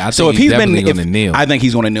if he's been going to kneel, I think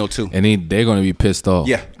he's going to kneel too. And they're going to be pissed off.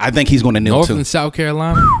 Yeah, I think he's going to kneel too. North and South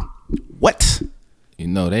Carolina? What?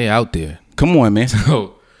 They out there. Come on, man.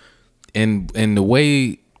 So, and the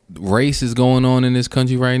way race is going on in this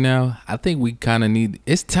country right now, I think we kind of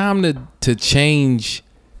it's time to change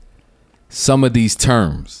some of these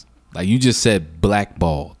terms. Like you just said,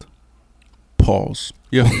 blackballed. Pause.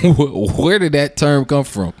 Yeah. Where did that term come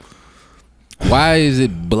from? Why is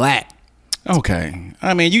it black? Okay.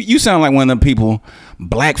 I mean, you sound like one of them people.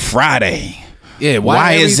 Black Friday. Yeah.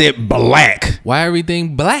 Why is it black? Why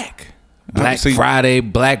everything black? Black Friday,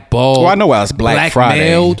 blackballed. Well, I know why it's Black Friday.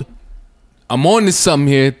 Blackmailed. I'm on to something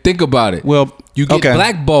here. Think about it. Well, you get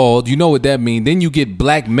blackballed. You know what that means. Then you get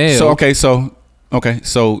blackmailed.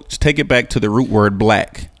 So take it back to the root word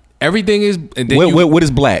black. Everything is. And then what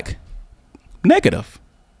is black? Negative.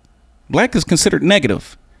 Black is considered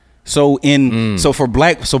negative. So for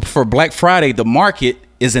Black Friday, the market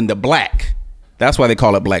is in the black. That's why they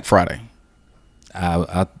call it Black Friday.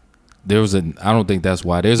 I don't think that's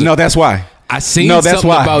why. No, that's why. I seen something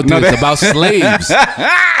about this about slaves.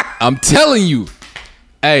 I'm telling you.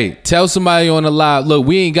 Hey, tell somebody on the live. Look,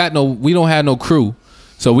 we don't have no crew,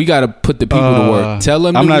 so we got to put the people to work. Tell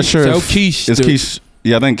them. I'm not sure. Tell Keish. It's Keish.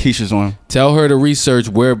 Yeah, I think Keish is on. Tell her to research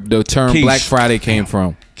where the term Keish. Black Friday came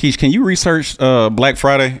from. Keish, can you research Black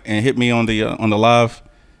Friday and hit me on the live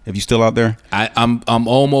if you still out there? I'm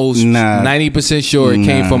almost 90% sure it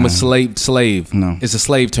came from a slave. No, it's a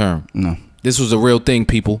slave term. No, this was a real thing,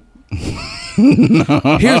 people.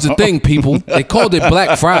 Here's the thing, people. They called it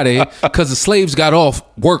Black Friday because the slaves got off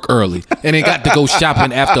work early and they got to go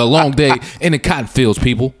shopping after a long day in the cotton fields,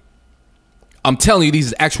 people. I'm telling you,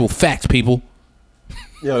 these are actual facts, people.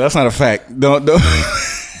 Yo, that's not a fact. Don't.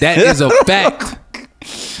 That is a fact.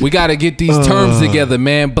 We got to get these terms together,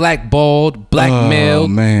 man. Blackballed, blackmailed. Oh,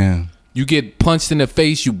 man. You get punched in the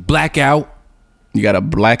face, you black out. You got a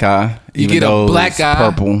black eye. You get a black eye.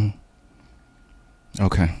 Purple.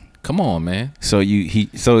 Okay. Come on, man. So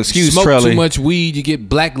excuse Smoke Trelly. too much weed, you get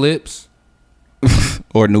black lips.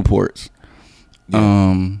 Or Newports.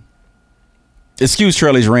 Yeah. Excuse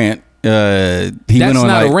Trelly's rant. That's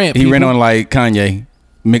not a rant. He ran on like Kanye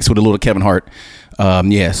mixed with a little Kevin Hart.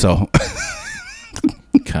 Yeah, so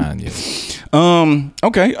Kanye.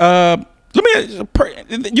 Okay. Let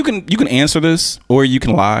me. You can answer this, or you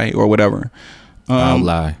can lie, or whatever. I'll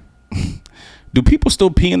lie. Do people still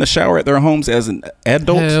pee in the shower at their homes as an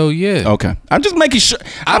adult? Hell yeah. Okay. I'm just making sure.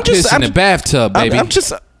 I'm just in the bathtub, baby. I'm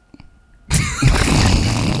just.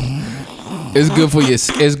 It's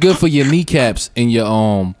good for your kneecaps and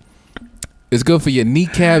your It's good for your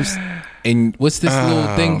kneecaps and what's this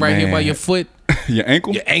little thing right here by your foot? Your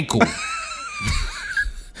ankle. Your ankle.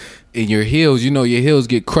 And your heels. You know your heels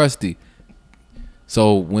get crusty.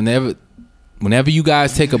 So whenever you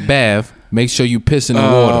guys take a bath, make sure you piss in the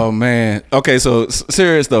water. Oh man. Okay, so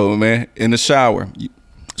serious though, man. In the shower.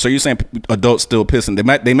 So you're saying adults still pissing?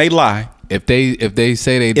 They may lie. If they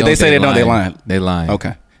say they don't, they lying. They lying.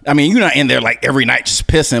 Okay. I mean, you're not in there like every night just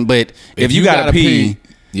pissing, but if you gotta pee,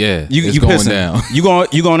 yeah, you going pissing down.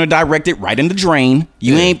 You gonna direct it right in the drain.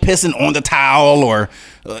 You ain't pissing on the towel or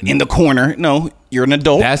in the corner. No, you're an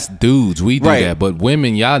adult. That's dudes. We do that, but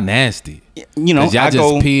women, y'all nasty. You know, y'all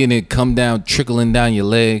just pee and it come down, trickling down your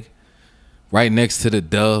leg, right next to the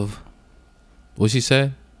dove. What she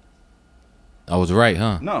said? I was right,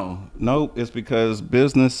 huh? No, it's because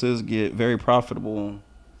businesses get very profitable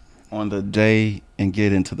on the day and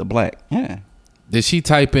get into the black. Yeah. Did she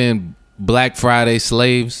type in Black Friday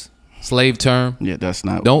slave term? Yeah, that's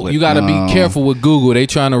not. You got to be careful with Google. They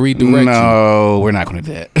trying to redirect you. No, we're not going to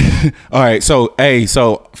do that. All right. So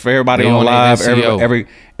for everybody on live,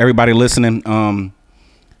 everybody listening,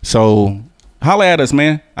 so holla at us,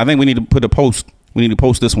 man. I think we need to put a post. We need to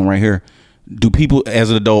post this one right here. Do people as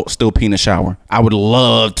an adult still pee in the shower? I would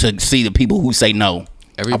love to see the people who say no.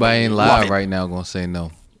 Everybody in live right now going to say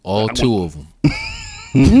no. All two of them.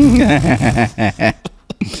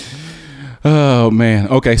 Oh man.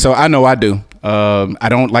 Okay, so I know I do. I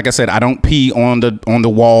don't, like I said, I don't pee on the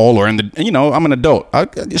wall or in the. You know, I'm an adult. I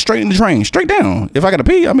straight in the drain, straight down. If I gotta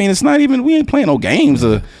pee, I mean, it's not even. We ain't playing no games.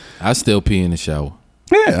 I still pee in the shower.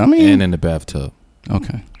 Yeah, I mean, and in the bathtub.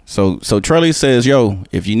 Okay. So Trelly says, yo,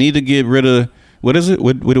 if you need to get rid of what is it?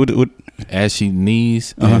 What? Ashy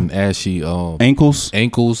knees and ashy ankles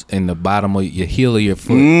and the bottom of your heel of your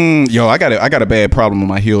foot. Yo, I got a bad problem with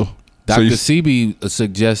my heel. Dr. CB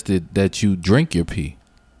suggested that you drink your pee.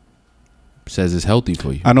 Says it's healthy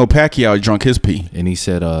for you. I know Pacquiao drunk his pee, and he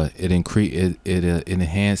said it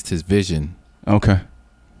enhanced his vision. Okay.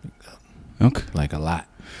 Like a lot.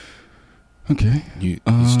 Okay. You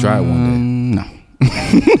try it one day. No.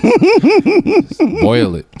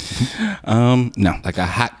 Boil it. No. Like a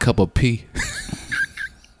hot cup of pee.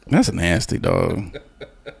 That's nasty, dog.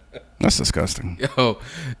 That's disgusting. Yo,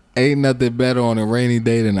 ain't nothing better on a rainy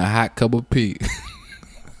day than a hot cup of pee.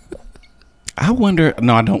 I wonder.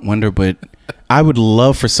 No, I don't wonder, but I would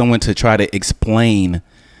love for someone to try to explain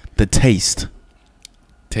the taste.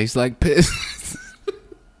 Tastes like piss.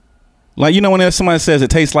 Like, you know, when somebody says it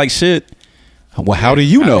tastes like shit, well, how do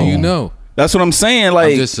you know? How do you know? That's what I'm saying.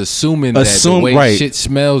 Like, I'm just assuming that the way shit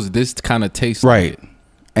smells, this kind of tastes right. Like it.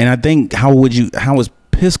 And I think how is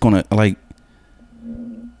piss gonna, like,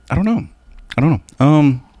 I don't know.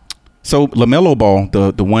 So LaMelo Ball,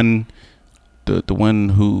 the one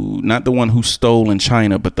who, not the one who stole in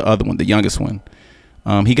China, but the other one, the youngest one,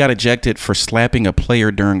 he got ejected for slapping a player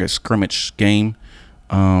during a scrimmage game,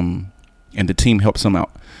 and the team helps him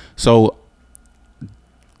out. So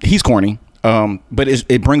he's corny. But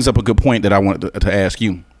it brings up a good point that I wanted to ask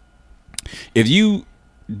you. If you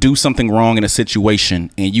do something wrong in a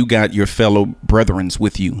situation and you got your fellow brethrens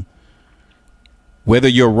with you, whether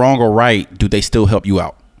you're wrong or right, do they still help you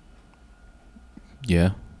out?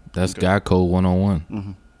 Yeah, that's God code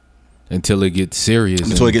 101. Until it gets serious.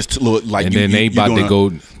 Until it gets like, and then they about to go,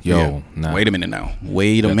 nah. Wait a minute now.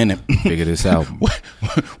 Wait a minute. Figure this out.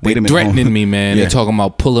 Wait a minute. Threatening me, man. Yeah. They're talking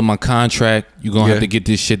about pulling my contract. You're going to have to get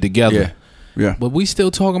this shit together. Yeah. But we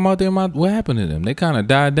still talking about them. What happened to them? They kind of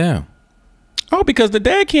died down. Oh, because the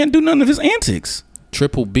dad can't do none of his antics.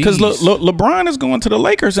 Triple B. Because LeBron is going to the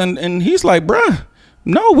Lakers and he's like, bruh,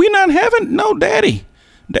 no, we not having no daddy.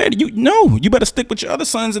 Daddy, you better stick with your other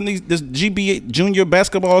sons in this GBA Junior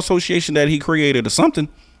Basketball Association that he created or something.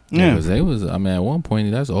 Yeah, they was. I mean, at one point,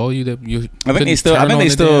 that's all you. I think they still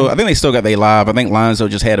got they live. I think Lonzo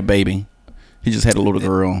just had a baby. He just had a little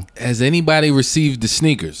girl. Has anybody received the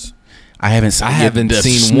sneakers? I haven't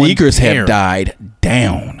seen sneakers have died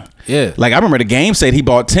down. Yeah, like I remember the game said he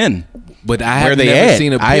bought 10. But I have never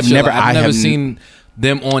seen a picture. I've never seen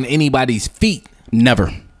them on anybody's feet.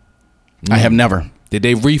 Never. I have never. Did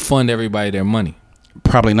they refund everybody their money?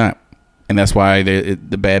 Probably not, and that's why the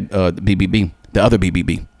BBB, the other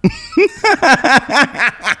BBB,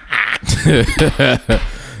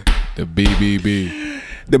 the BBB,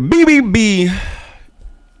 the BBB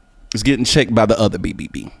is getting checked by the other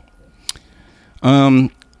BBB.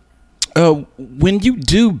 When you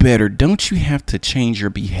do better, don't you have to change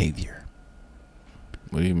your behavior?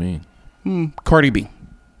 What do you mean? Cardi B.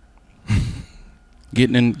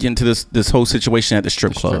 Getting into this whole situation at the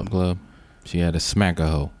strip club. She had to smack a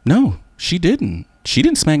hoe. No, she didn't. She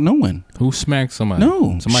didn't smack no one. Who smacked somebody?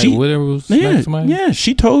 No, somebody smacked somebody. Yeah,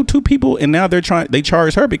 she told 2 people, and now they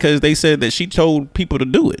charged her because they said that she told people to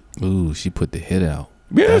do it. Ooh, she put the hit out.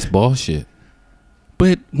 Yeah, that's bullshit.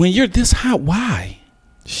 But when you're this hot, why?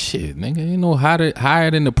 Shit, nigga, ain't no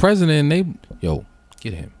higher than the president. And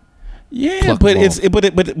get him. Yeah, but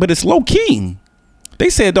it's low key. They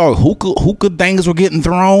said, dog, hookah things were getting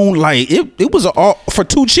thrown. Like it was all for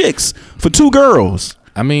 2 chicks, for 2 girls.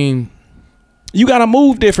 I mean, you gotta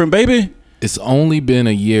move different, baby. It's only been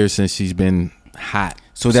a year since she's been hot,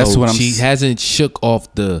 so that's what she hasn't shook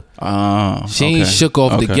off the. She ain't shook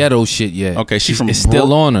off the ghetto shit yet. Okay, she's from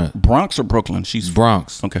still on her. Bronx or Brooklyn? She's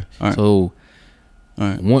Bronx. Okay, all right. So,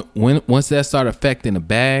 once that start affecting the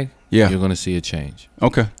bag, you're gonna see a change.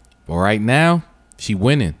 Okay, but right now she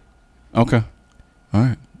winning. Okay. All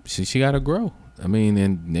right. She got to grow. I mean,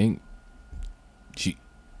 and then she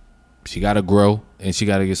got to grow, and she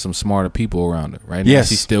got to get some smarter people around her. Right now,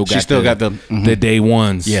 she still got the day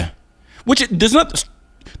ones. Yeah. Which there's nothing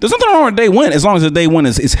wrong with day one as long as the day one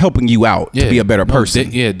is helping you out to be a better person.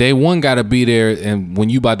 Day one got to be there, and when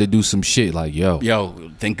you about to do some shit, like yo,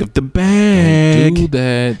 think of the bag. Do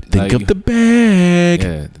that. Think of the bag.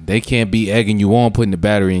 Yeah, they can't be egging you on, putting the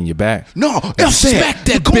battery in your back. No, smack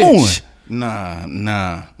that Come bitch. On. Nah.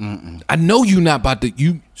 Mm-mm. I know you not about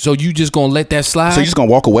to so you just gonna let that slide? So you just gonna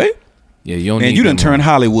walk away? Yeah, you don't. And you done turn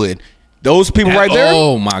Hollywood. Those people right there.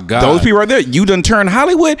 Oh my God. Those people right there. You done turn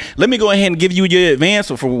Hollywood. Let me go ahead and give you your advance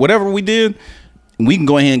for whatever we did. We can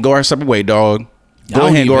go ahead and go our separate way, dog. Go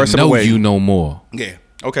ahead and go our separate way. You no more. Yeah.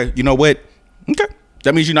 Okay. You know what? Okay.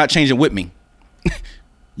 That means you're not changing with me.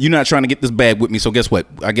 You're not trying to get this bag with me. So guess what?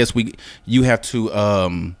 I guess you have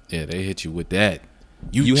to. Yeah, they hit you with that.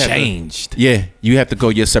 You changed. You have to go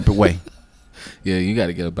your separate way. Yeah, you got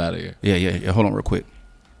to get up out of here. Yeah. Hold on real quick.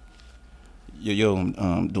 Yo,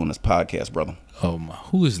 I'm doing this podcast, brother. Oh my,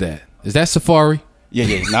 who is that? Is that Safari?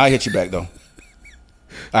 Yeah. Now I hit you back though. All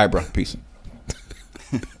right, bro. Peace.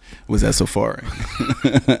 Was that Safari?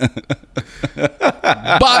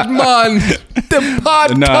 Batman, the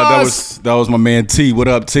podcast. Nah, that was my man T. What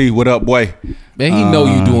up, T? What up, boy? Man, he know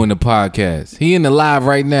you doing the podcast. He in the live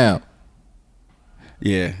right now.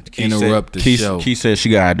 Yeah, interrupt the show. Key said she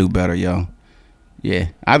gotta do better, yo. Yeah,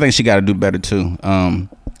 I think she gotta do better too.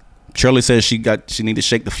 Shirley says she need to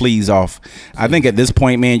shake the fleas off. I think at this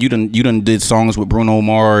point, man, you done did songs with Bruno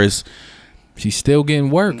Mars. She's still getting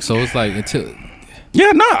work, so it's like until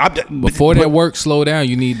before that work slow down,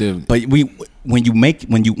 you need to. But when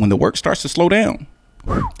the work starts to slow down,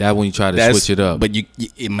 that when you try to switch it up. But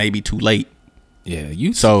it may be too late. Yeah,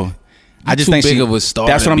 I just think big of a star.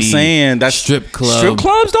 That's what I'm saying. That's strip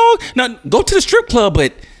clubs, dog. Now go to the strip club,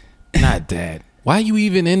 but not that. Why are you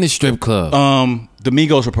even in the strip club? The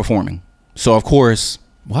Migos are performing, so of course.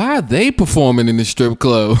 Why are they performing in the strip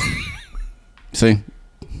club? See,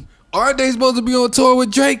 aren't they supposed to be on tour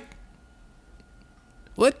with Drake?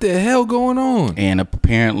 What the hell going on? And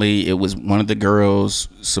apparently, it was one of the girls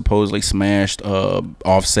supposedly smashed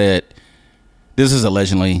Offset. This is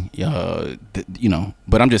allegedly,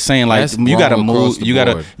 but I'm just saying, like, That's you gotta wrong across move. the You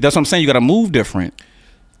gotta. board. That's what I'm saying. You gotta move different.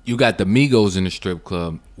 You got the Migos in the strip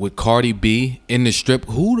club with Cardi B in the strip.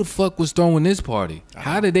 Who the fuck was throwing this party?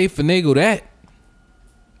 How did they finagle that?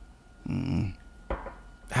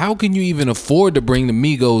 How can you even afford to bring the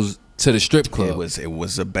Migos to the strip club? It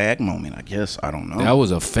was a bad moment, I guess. I don't know. That was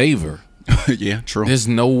a favor. Yeah, true. There's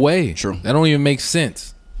no way. True. That don't even make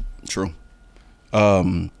sense. True.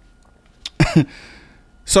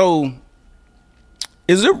 So,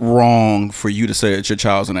 is it wrong for you to say that your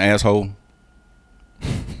child's an asshole?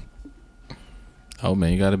 Oh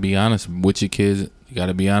man, you got to be honest with your kids. You got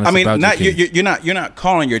to be honest. I mean, about not your kids. you're not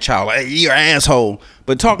calling your child, hey, you're an asshole,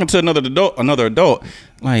 but talking to another adult,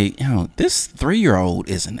 like, this 3-year-old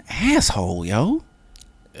is an asshole, yo.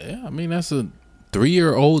 Yeah, I mean that's a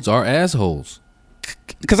 3-year-olds are assholes.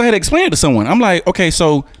 Because I had to explain it to someone. I'm like, okay,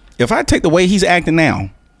 so if I take the way he's acting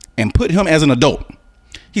now and put him as an adult,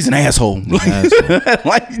 he's an asshole.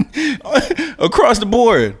 Like across the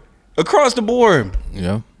board.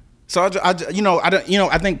 Yeah. So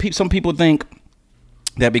I think some people think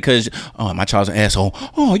that because my child's an asshole.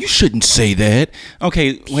 Oh, you shouldn't say that.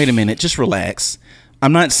 Okay, wait a minute, just relax.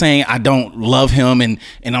 I'm not saying I don't love him and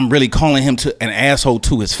I'm really calling him to an asshole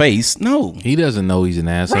to his face. No, He doesn't know he's an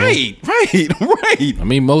asshole. right. I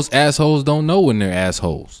mean, most assholes don't know when they're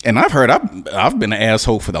assholes. And I've heard I've been an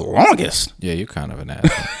asshole for the longest. Yeah, you're kind of an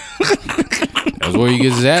asshole. That's where he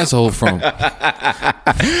gets his asshole from.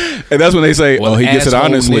 And that's when they say, Well, he gets it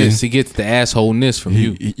honestly. He gets the assholeness from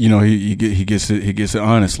you. He gets it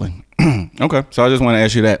honestly. Okay, so I just want to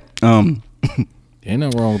ask you that. Ain't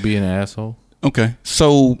nothing wrong with being an asshole. Okay,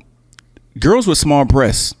 so girls with small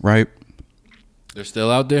breasts, right? They're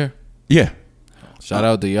still out there. Yeah. Shout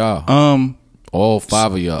out to y'all. All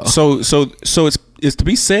 5 of y'all. So it's to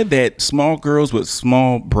be said that small girls with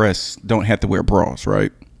small breasts don't have to wear bras,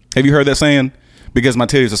 right? Have you heard that saying? Because my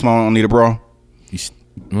titties are small, I don't need a bra.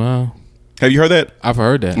 Well, Have you heard that? I've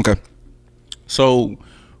heard that. Okay. So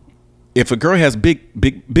if a girl has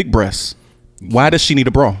big breasts, why does she need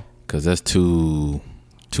a bra? Because that's too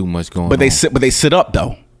much going on. But they sit up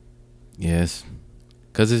though. Yes.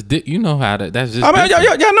 Because it's you know how that's just. I mean,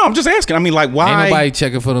 different. yeah. No, I'm just asking. I mean, like, why? Ain't nobody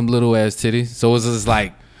checking for them little ass titties. So it's just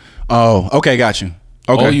like, Oh, okay, got you.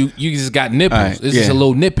 Okay, oh, you just got nipples. All right, It's just a yeah.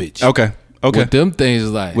 little nippage. okay. With them things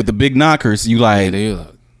like With the big knockers, you like, they like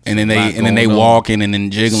and then lot they going on. walking and then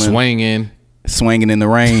jiggling, swinging. in the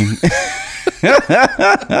rain.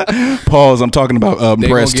 Pause. I'm talking about They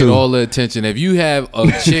breasts gonna get too. all the attention. If you have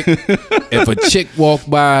a chick, if a chick walk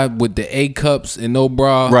by with the A cups and no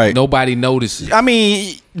bra, Right. nobody notices. I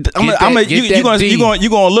mean, you're gonna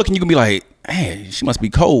look and you gonna be like, hey, she must be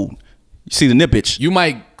cold. You see the nippage, You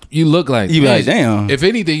look like You be like, damn. If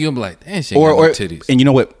anything, you'll be like, damn, she ain't or got no titties. and you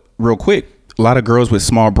know what? Real quick, a lot of girls with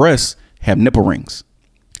small breasts have nipple rings,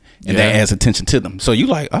 and that Yeah. adds attention to them. So you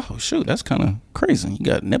like, oh shoot, that's kind of crazy. You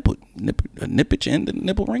got a nippage in the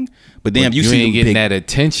nipple ring, but then if you see ain't the getting big, that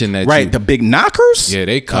attention that right, you, the big knockers, yeah,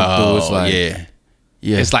 they come through. It's like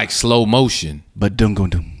yeah, it's like slow motion. but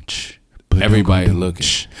Everybody looking.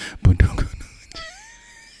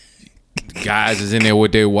 Guys is in there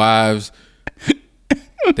with their wives.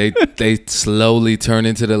 They slowly turn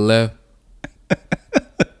into the left.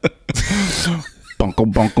 Bunko.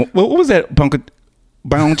 What was that? Bunko.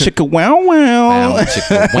 Bound chicka wow wow. Wow,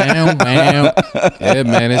 chicka, wow, wow. Yeah,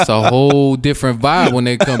 man, it's a whole different vibe when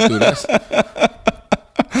they come through.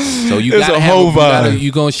 So you It's gotta a have whole vibe.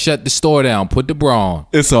 You gonna shut the store down, put the bra on.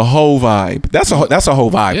 It's a whole vibe. That's a whole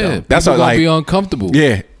vibe. Yeah, though. That's people gonna like be uncomfortable.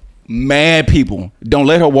 yeah. Mad people. Don't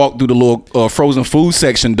let her walk through the little frozen food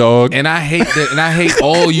section, dog. And I hate that. And I hate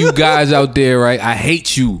all you guys out there, right? I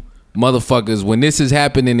hate you, motherfuckers. When this is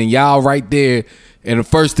happening and y'all right there, and the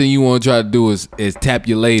first thing you want to try to do is tap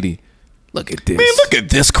your lady. Look at this. Man, look at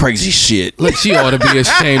this crazy shit. Look, she ought to be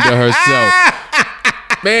ashamed of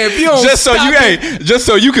herself. Man, if you don't Just so stop you it, just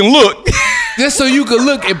so you can look. just so you can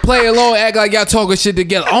look and play along, act like y'all talking shit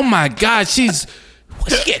together. Oh my God, she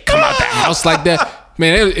can't come out the house like that.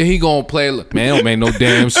 Man, he gonna play. Man, it don't make no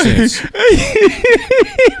damn sense.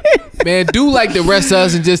 Man, do like the rest of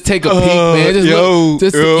us and just take a peek, man.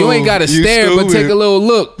 Just look. You ain't gotta you stare, but take a little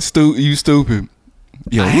look. You stupid.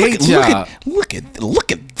 Yo, I hate y'all. Look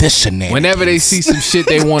at this shenanigans. Whenever they see some shit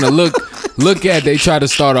they want to look at, they try to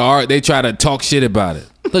start an art. They try to talk shit about it.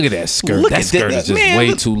 Look at that skirt. That skirt is just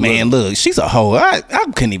way too little. Man, look, she's a hoe. I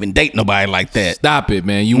couldn't even date nobody like that. Stop it,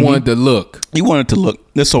 man. You wanted to look. You wanted to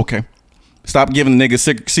look. That's okay. Stop giving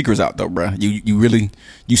niggas secrets out though, bro. You really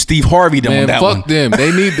Steve Harvey them on Man, that fuck one. them.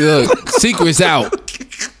 They need the secrets out.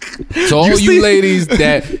 So all you ladies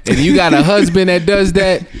that, and you got a husband that does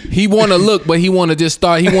that, he want to look, but he want to just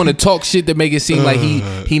start. He want to talk shit to make it seem like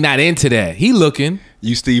he not into that. He looking.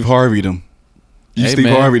 You Steve Harvey them. You Hey, Steve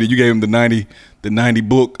man. Harvey. You gave him the 90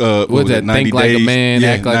 book. What was that? 90 Think like a days? man,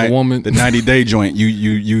 act like a woman. The 90-day joint.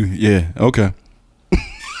 Yeah. Okay.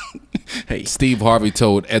 Hey, Steve Harvey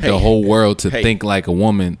told the whole world to think like a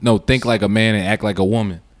woman. No, think like a man and act like a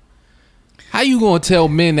woman. How you gonna tell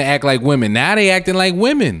men to act like women? Now they acting like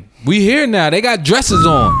women. We here now. They got dresses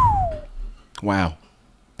on. wow.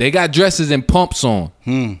 They got dresses and pumps on.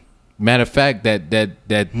 Matter of fact, that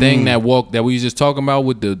thing that we was just talking about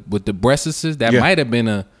with the breasts, that might have been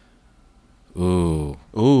a. Ooh.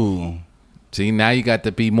 See, now you got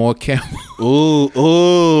to be more careful.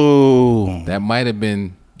 Ooh. That might have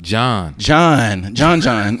been John. John.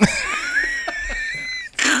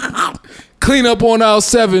 Clean up on aisle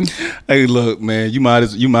 7. Hey, look, man. You might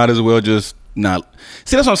as well just not.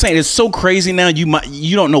 See, that's what I'm saying. It's so crazy now.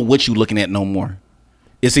 You don't know what you looking at no more.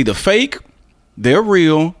 It's either fake, they're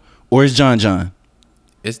real, or it's John.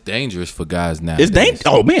 It's dangerous for guys now. It's dangerous.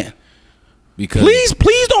 Oh man. Because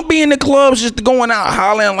Please don't be in the clubs just going out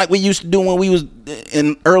hollering like we used to do when we was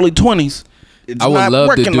in early 20s. It's I would not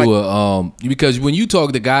love to working do because when you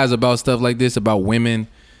talk to guys about stuff like this, about women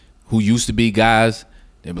who used to be guys,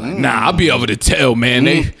 they be like, nah, I'll be able to tell, man.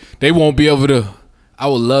 They won't be able to. I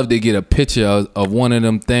would love to get a picture of one of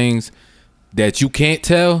them things that you can't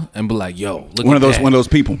tell and be like, yo, look one at of that. those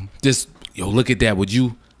people. Just, yo, look at that. Would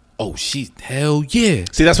you? Oh, hell yeah.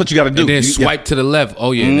 See, that's what you got to do. And then swipe to the left.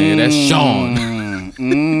 Oh yeah, nigga, that's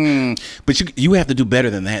Sean. But you have to do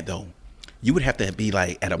better than that though. You would have to be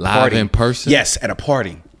like at a Live party in person? Yes, at a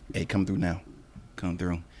party. Hey, come through now. Come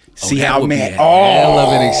through. See that how would be man. a hell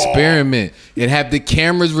of an experiment. And have the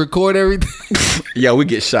cameras record everything. Yo, we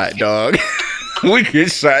get shot, dog. We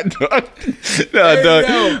get shot, dog. No,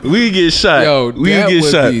 dog. We get shot. Yo, we that would get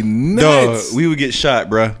would shot. be nuts. Dog, we would get shot,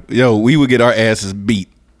 bro. Yo, we would get our asses beat.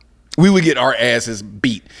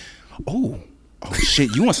 Oh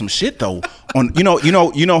shit! You want some shit though? On you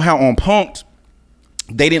know how on Punk'd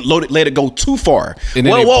they didn't let it go too far. And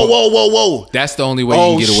then Whoa! That's the only way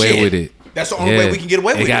you can get away with it. That's the only way we can get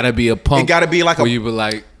away with it. It gotta be a punk. It gotta be like where you be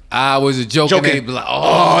like, I was a joke, and they be like,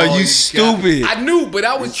 oh, you stupid. I knew, but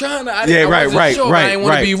I was trying to. I Right. I didn't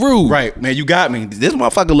want to be rude. Right, man, you got me. This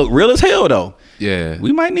motherfucker look real as hell though. Yeah,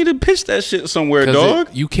 We might need to pitch that shit somewhere, dog.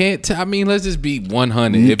 You can't. I mean, let's just be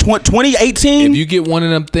 100. 2018. If you get one of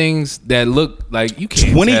them things that look like you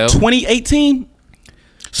can't tell. 2018.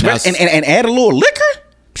 And add a little liquor.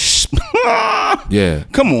 Yeah,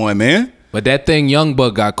 Come on, man. but that thing Young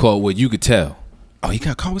Buck got caught with, you could tell. Oh, he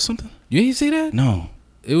got caught with something? You didn't see that? No.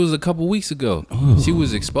 It was a couple weeks ago. She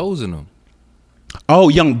was exposing him. Oh,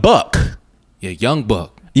 Young Buck. Yeah, Young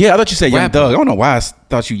Buck. Yeah, I thought you said Young Rapper. Thug. I don't know why I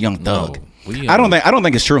thought you Young Thug. I don't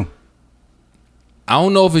think it's true. I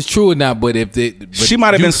don't know if it's true or not, but She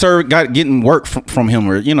might have been getting work from him,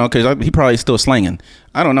 or because he probably still slanging.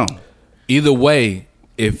 I don't know. Either way,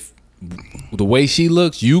 if the way she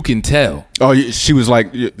looks, you can tell. Oh, she was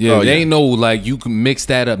like, There ain't no like you can mix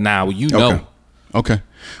that up now. You know. Okay.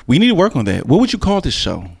 We need to work on that. What would you call this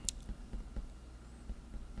show?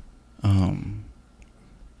 I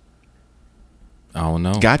don't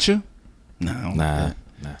know. Gotcha? No. Nah.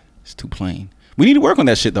 It's too plain. We need to work on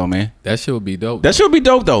that shit though, man. That shit would be dope. That should be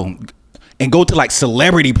dope though. And go to like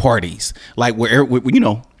celebrity parties, like where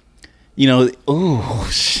oh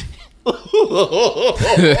shit. Oh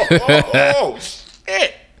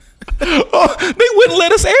shit. Oh, they wouldn't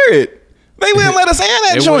let us air it. They wouldn't let us air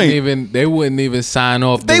that joint. They wouldn't even sign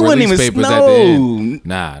off the They wouldn't release even papers at the end.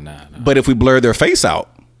 Nah. But if we blurred their face out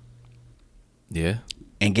Yeah.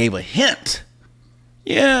 and gave a hint,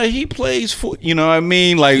 yeah, he plays for. You know what I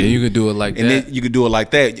mean? Like, Yeah, you could do it like and that. then you could do it like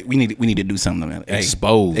that. We need to do something, man. Hey,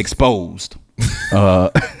 Exposed. Exposed.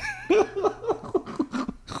 What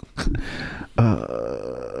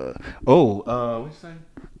you say?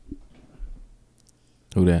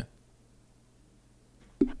 Who that?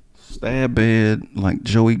 Stab bed like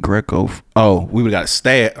Joey Greco. Oh, we would have got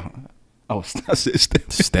stabbed. Oh, I said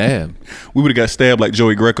stabbed. Stab. We would have got stabbed like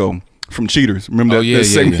Joey Greco from Cheaters. Remember that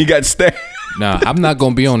segment? yeah. He got stabbed. Nah, I'm not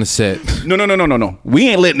gonna be on the set. No. We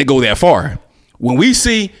ain't letting it go that far. When we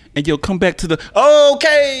see, and you'll come back to the,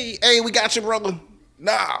 okay, hey, we got you, brother.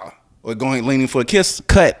 Nah. We're going leaning for a kiss.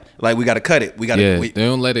 Cut. Like, we got to cut it. We got to. Yeah,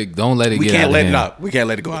 don't let it get out of We can't let hand. it up. We can't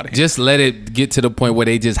let it go out of here. Just let it get to the point where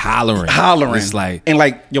they just hollering. It's like, and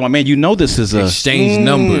like, yo, my man, this is a exchange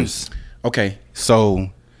numbers. Okay, so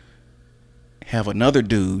have another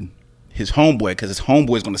dude, his homeboy, because his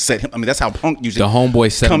homeboy's going to set him. I mean, that's how Punk usually The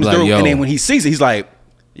homeboy set him comes like, through. yo. And then when he sees it, he's like,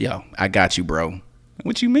 yo, I got you, bro.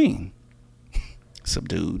 What you mean?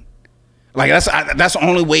 Subdued. Like that's the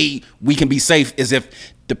only way we can be safe is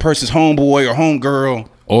if the person's homeboy or homegirl.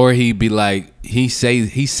 Or he be like, he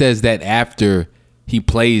says that after he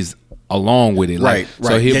plays along with it. Like, Right.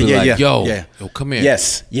 So he'll be like, yo, yeah. yo, come here.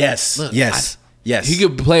 Yes. Look, Yes. He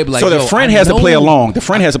could play like, so the yo, friend I has to play know- along. The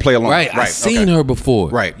friend has to play along. Right. I seen okay. her before.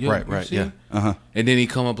 Right. Yo, Right. you Right. see Yeah. her? And then he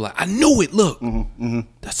come up like, I knew it. Look,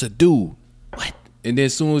 that's a dude. What? And then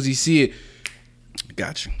as soon as he see it,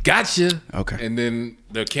 gotcha. Okay. And then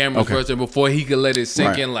the camera's Okay. first, and before he could let it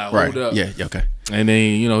sink in, like, hold up. Yeah. Okay. And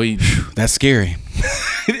then he That's scary.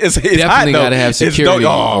 it's definitely hot, though. gotta have It's security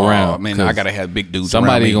dope. around. Man, 'cause I gotta have big dudes.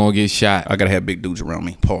 somebody around me. gonna get shot. I gotta have big dudes around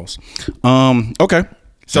me. Pause. Okay.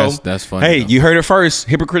 So That's funny, Hey, though. you heard it first.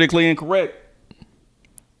 Hypocritically incorrect.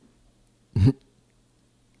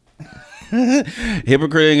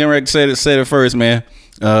 Hypocritically incorrect said it first, man.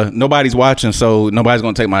 Nobody's watching, so nobody's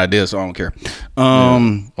gonna take my idea, so I don't care.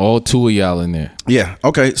 All two of y'all in there. Yeah.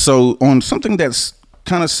 Okay. So on something that's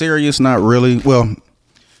kind of serious, not really. Well,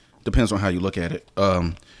 depends on how you look at it.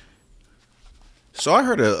 So I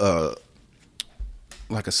heard a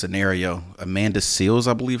scenario. Amanda Seals,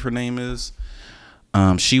 I believe her name is.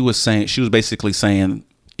 She was basically saying,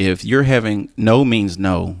 if you're having no means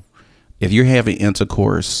no, if you're having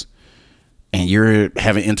intercourse and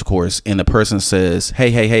the person says,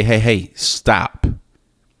 hey, stop.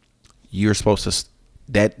 You're supposed to,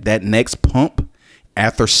 that next pump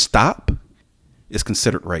after stop is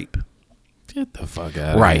considered rape. Get the fuck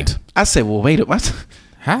out of Right. here. I said, well, wait a minute.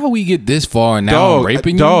 How we get this far and now I'm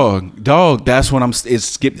raping you? Dog. That's what it's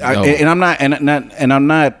skip. And I'm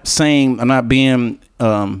not saying I'm not being.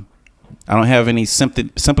 I don't have any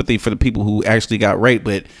sympathy for the people who actually got raped.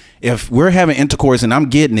 But if we're having intercourse and I'm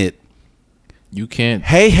getting it, You can't.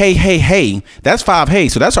 hey. That's 5 hey.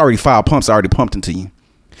 So that's already 5 pumps already pumped into you.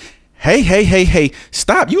 Hey.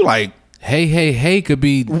 Stop. You like. Hey could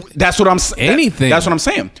be. That's what I'm saying. Anything. That's what I'm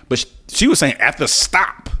saying. But she was saying after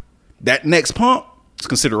stop, that next pump is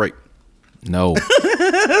considered rape. No.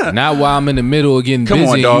 Not while I'm in the middle of getting Come busy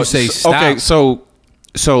on, and dog. you say stop.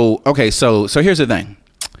 Okay, so here's the thing.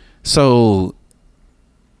 So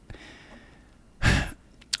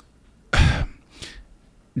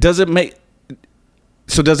does it make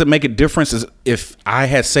a difference if I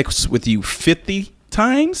had sex with you 50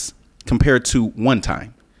 times compared to 1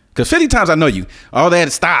 time? Because 50 times I know you. All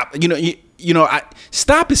that stop.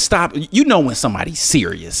 Stop is stop. You know when somebody's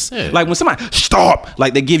serious. Yeah. Like when somebody stop,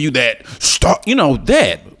 like they give you that stop. You know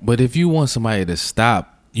that. But if you want somebody to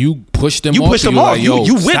stop, you push them You off. push them you're off. like, yo,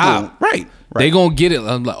 You wiggle. stop. Right. They gonna get it.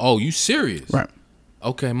 I'm like, oh, you serious? Right.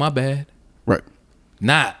 Okay, my bad. Right.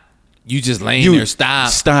 Not you just laying there.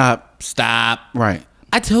 Stop. Right.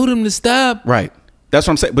 I told him to stop. Right. That's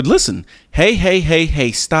what I'm saying. But listen,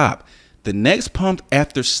 hey, stop. The next pump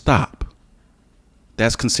after stop,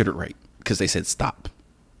 that's considered rape because they said stop.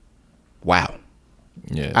 Wow.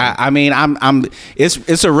 Yeah. I mean,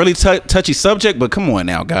 it's a really touchy subject, but come on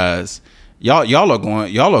now, guys. Y'all are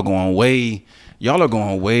going way.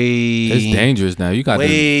 It's dangerous now. You got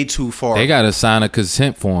way too far. They got to sign a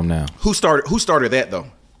consent form now. Who started that though?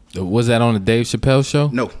 Was that on the Dave Chappelle show?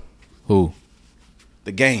 No, Who?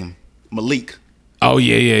 The Game. Malik. Oh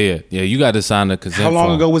yeah. You got to sign a consent. How long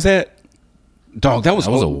form. ago was that? Dog, that was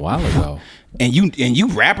a while ago. And you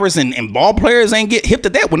rappers and ball players ain't get hip to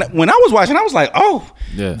that. When I was watching, I was like, oh,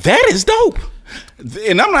 Yeah. that is dope.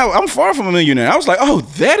 And I'm far from a millionaire. I was like, oh,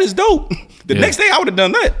 that is dope. The next day I would have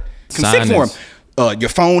done that. Consent Sign form. Your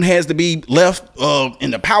phone has to be left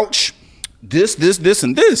in the pouch. This,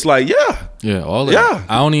 and this. Like, yeah. Yeah, all of Yeah. that.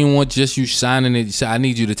 I don't even want just you signing it. I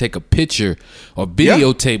need you to take a picture or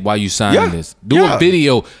videotape while you signing Yeah. this. Do Yeah. a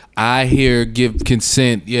video. I here give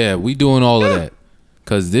consent. Yeah, we doing all of that.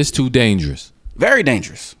 Because this too dangerous. Very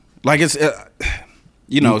dangerous. Like it's,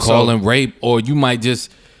 you know, Calling rape, or you might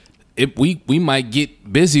just, we might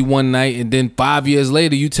get busy one night and then 5 years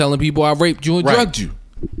later you telling people I raped you and Right. drugged you.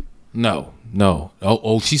 No.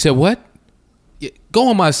 Oh, she said what? Yeah, go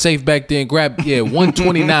on my safe back there and grab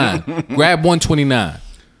 129. Grab 129.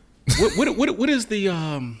 What is the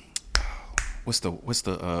what's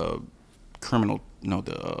the criminal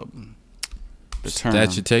the term?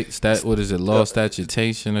 What is it? Law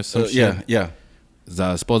statutation or some shit? yeah.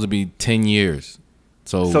 It's supposed to be 10 years.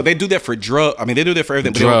 So they do that for drug. I mean, they do that for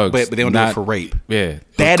everything, drugs, but they don't do it for rape. Yeah,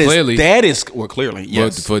 That is clearly. clearly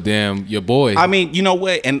yes. For them, your boy. I mean, you know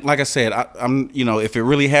what? And like I said, I'm if it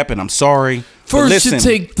really happened, I'm sorry. First you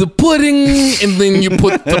take the pudding and then you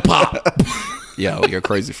put the pop. Yo, you're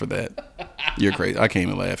crazy for that. You're crazy. I can't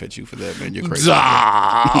even laugh at you for that, man. You're crazy.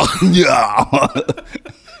 Yeah.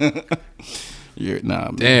 You're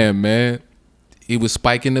man. Damn, man. He was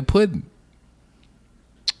spiking the pudding.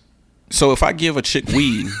 So if I give a chick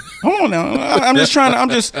weed, hold on now.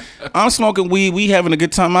 I'm smoking weed. We having a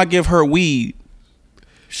good time. I give her weed.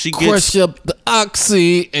 She gets Crush up the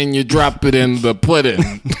oxy and you drop it in the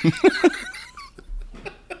pudding.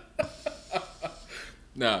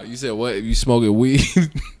 Nah, you said what? If you smoking weed?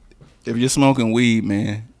 If you're smoking weed,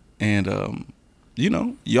 man, and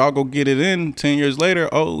y'all go get it in 10 years later.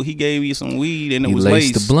 Oh, he gave you some weed and it was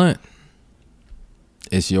laced lace. the blunt.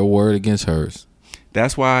 It's your word against hers.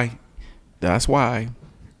 That's why,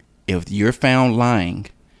 if you're found lying,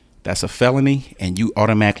 that's a felony, and you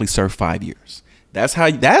automatically serve 5 years. That's how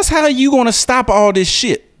you gonna stop all this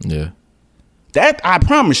shit. Yeah. That I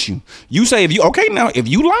promise you. You say if you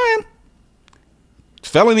lying,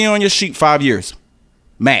 felony on your sheet, 5 years,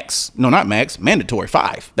 max. No, not max. Mandatory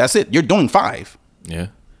 5. That's it. You're doing 5. Yeah.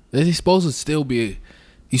 It's supposed to still be.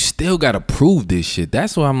 You still gotta prove this shit.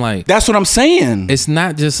 That's what I'm like. That's what I'm saying. It's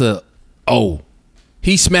not just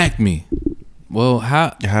he smacked me. Well,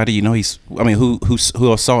 how do you know who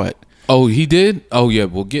else saw it? Oh, he did? Oh yeah,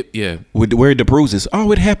 Where are the bruises?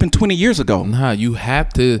 Oh, it happened 20 years ago. Nah, you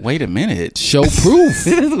have to wait a minute. Show proof.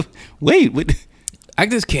 Wait. I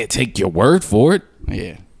just can't take your word for it.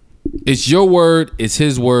 Yeah. It's your word, it's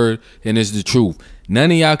his word, and it's the truth. None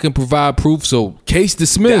of y'all can provide proof, so case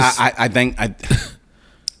dismissed. I think,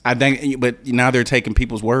 but now they're taking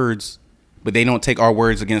people's words, but they don't take our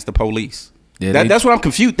words against the police. Yeah, that's what I'm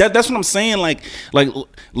confused. That's what I'm saying. Like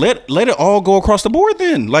let it all go across the board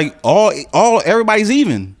then. Like all everybody's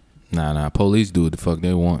even. Nah. Police do what the fuck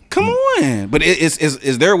they want. Come on, but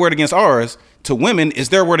is their word against ours to women? Is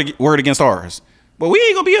their word against ours? But we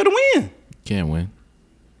ain't gonna be able to win. Can't win.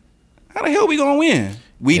 How the hell we gonna win?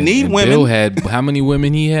 We need women. Bill had how many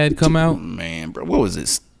women he had come out? Man, bro, what was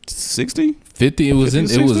it? 60? 50? It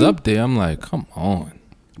was up there. I'm like, come on.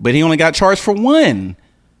 But he only got charged for one.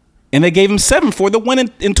 And they gave him 7 for the one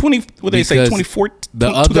in 20. What they say, 2014? The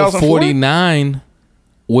other 49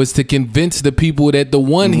 was to convince the people that the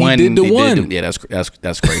one he did the one. Yeah,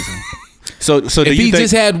 that's crazy. So if he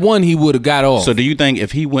just had one, he would have got off. So do you think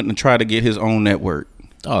if he wouldn't have tried to get his own network,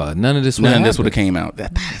 none of this would have came out?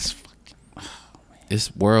 That's fucking.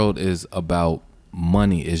 This world is about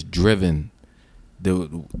money. It's driven.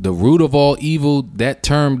 The root of all evil, that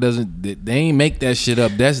term doesn't, they ain't make that shit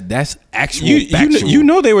up. That's actual factual. You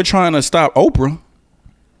know they were trying to stop Oprah.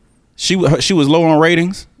 She was low on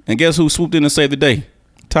ratings, and guess who swooped in to save the day?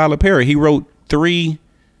 Tyler Perry. He wrote three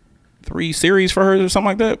series for her or something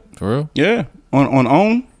like that. For real? Yeah. On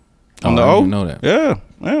OWN. On the I O. didn't know that. Yeah.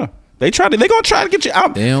 They're gonna try to get you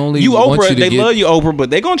out. They only you want Oprah, you to they love you, Oprah,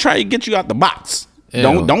 but they're gonna try to get you out the box. Yeah.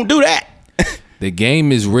 Don't do that. The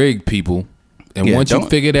game is rigged, people. And once you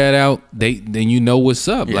figure that out, then you know what's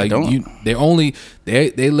up. Yeah, like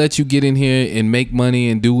they let you get in here and make money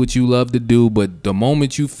and do what you love to do, but the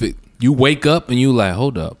moment you wake up and you like,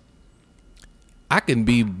 hold up, I can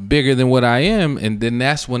be bigger than what I am, and then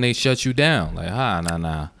that's when they shut you down. Like,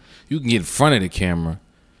 nah. You can get in front of the camera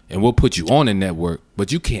and we'll put you on the network,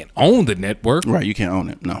 but you can't own the network. Right, you can't own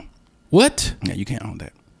it. No. What? Yeah, you can't own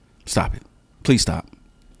that. Stop it. Please stop.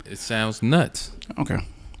 It sounds nuts. Okay.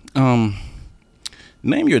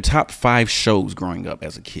 Name your top 5 shows growing up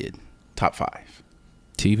as a kid. Top 5.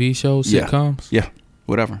 TV shows, sitcoms? Yeah.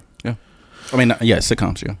 Whatever. Yeah. I mean, yeah,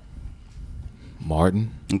 sitcoms, yeah.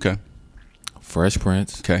 Martin. Okay. Fresh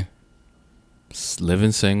Prince. Okay.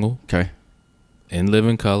 Living Single. Okay. In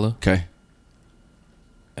Living Color. Okay.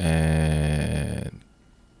 And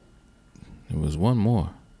there was one more.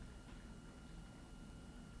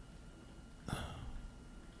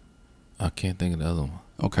 I can't think of the other one.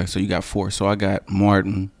 Okay, so you got 4. So I got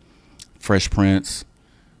Martin, Fresh Prince,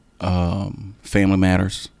 Family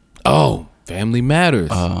Matters. Oh, Family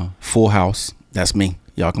Matters. Full House. That's me.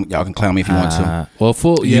 Y'all can clown me if you want to. Well,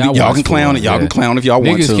 y'all can clown it. Y'all can clown if y'all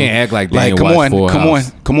want to. Niggas can't act like they ain't watched Full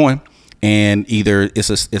House. Come on. And either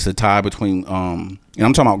it's a tie between and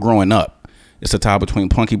I'm talking about growing up. It's a tie between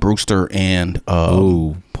Punky Brewster and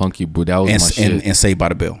Punky Brewster. That was my shit. And Saved by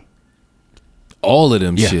the Bell. All of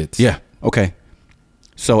them shits. Yeah. Okay.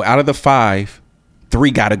 So out of the 5,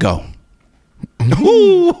 3 gotta go.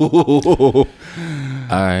 All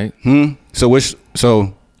right. So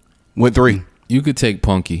what 3? You could take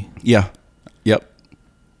Punky. Yeah. Yep.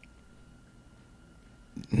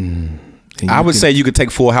 I would say you could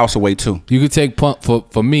take Full House away too. You could take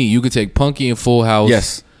for me. You could take Punky and Full House.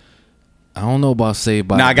 Yes. I don't know about Saved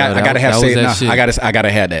by. No, I gotta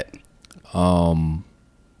have that.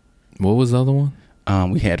 What was the other one?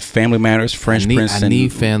 We had Family Matters, Fresh Prince. I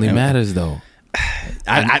need Family Matters though.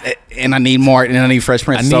 And I need Martin and I need Fresh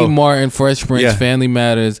Prince. I need Martin, Fresh Prince, Yeah. Family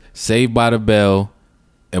Matters, Saved by the Bell,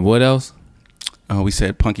 and what else? We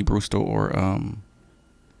said Punky Brewster or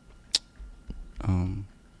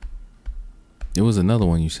It was another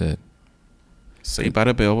one you said. Saved by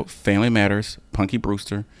the Bell, Family Matters, Punky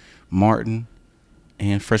Brewster, Martin,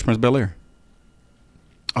 and Fresh Prince Bel-Air.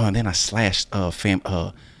 Oh, and then I slashed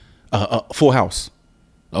Full House.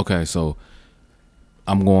 Okay, so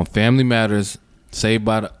I'm going Family Matters, Saved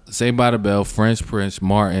by the Bell, Fresh Prince,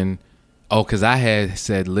 Martin. Oh, because I had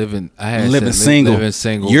said Living Single. Living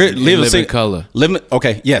Single. You're Living Living Color.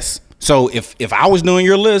 Okay, yes. So if I was doing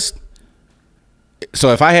your list,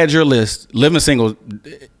 so if I had your list, Living Single,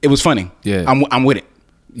 it was funny. Yeah. I'm with it.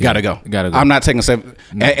 Gotta go. I'm not taking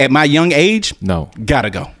at my young age. No. Gotta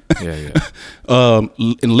go. Yeah.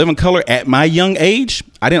 In Living Color, at my young age,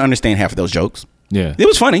 I didn't understand half of those jokes. Yeah. It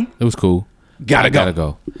was funny. It was cool. Gotta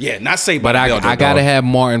go. Yeah, not Saved by But the Bell. I gotta have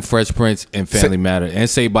Martin, Fresh Prince, and Family Matters, and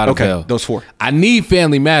Saved by the Bell. Those four. I need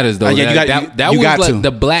Family Matters though. Yeah, that you was got like to.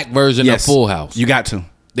 the black version of Full House. You got to.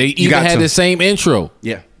 They even had the same intro.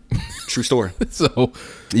 Yeah. True story. So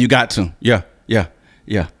You got to. Yeah.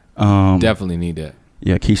 definitely need that.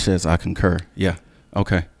 Yeah, Keith says I concur. Yeah.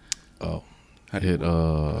 Okay. Oh, I hit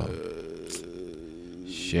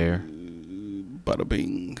share Bada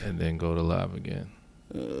bing. and then go to live again.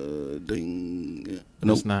 Ding.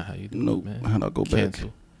 That's not how you do it, man. How do I go Cancel.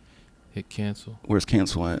 back? Hit cancel. Where's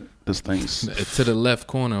cancel at? This thing's. To the left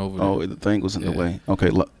corner over there. Oh, the thing was in the Yeah. way. Okay,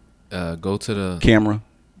 look. Go to the Camera.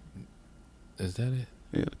 Is that it?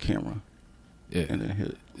 Yeah, the camera. Yeah. And then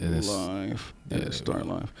hit And it's- live. yeah, Yeah, there start we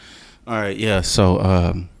go. live. All right, yeah. So,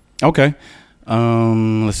 okay.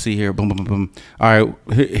 Let's see here. Boom, boom, boom, boom. All right,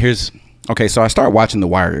 here's. Okay, so I started watching The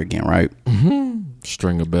Wire again, right?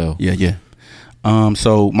 Stringer Bell. Yeah.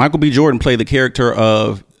 So Michael B. Jordan played the character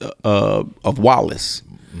of Wallace.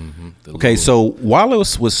 Okay, so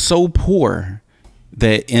Wallace was so poor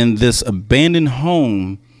that in this abandoned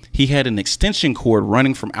home, he had an extension cord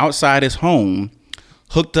running from outside his home,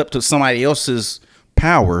 hooked up to somebody else's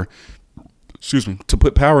power. Excuse me, to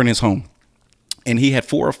put power in his home, and he had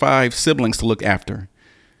 4 or 5 siblings to look after.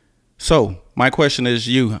 So my question is,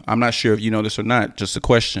 I'm not sure if you know this or not. Just a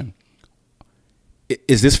question.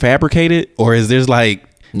 Is this fabricated, or is this like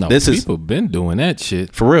No, this people been doing that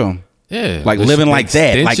shit. for real? Yeah, Like the living like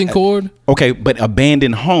that, extension like cord. Okay, but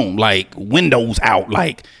abandoned home, like windows out,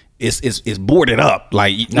 like it's boarded up,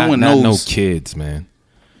 like no one knows. No kids, man.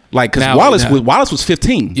 Like because Now- Wallace was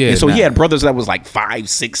 15, Yeah, and so he now- had brothers that was like 5,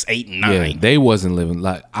 6, 8, 9. Yeah, they wasn't living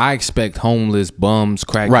like I expect homeless bums,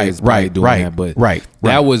 crackheads, Right, probably doing right, that, but right.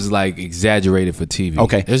 that was like exaggerated for TV.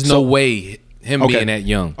 Okay, there's so- no way him being that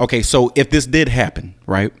young. Okay, so if this did happen,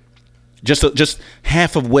 right? Just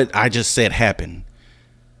half of what I just said happened.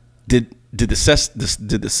 Did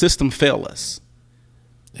the system fail us?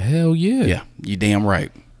 Hell yeah. Yeah, you damn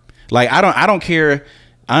right. Like I don't care.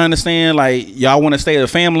 I understand. Like y'all want to stay as a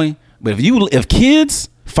family, but if kids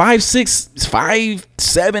 5, 6, 5,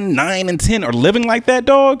 7, 9, and 10 are living like that,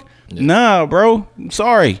 dog, nah, bro. I'm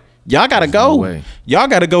sorry. Y'all gotta go. no way. Y'all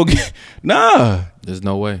gotta go. Nah. There's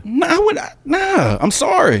no way. Nah. I'm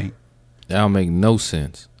sorry. That don't make no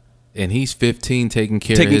sense. And he's 15 taking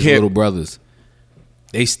care Taking of his care- little brothers.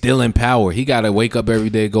 They still in power. He got to wake up every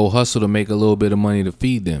day, go hustle to make a little bit of money to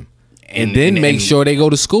feed them. And then make sure they go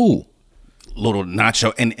to school. Little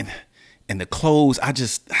nacho and the clothes. I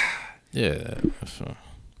just. Yeah. It's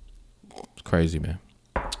crazy, man.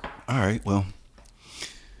 All right. Well.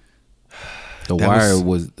 The That Wire was-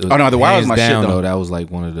 was. Oh, no, The Wire was hands my shit, down, though. That was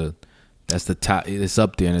like one of the. That's the top. It's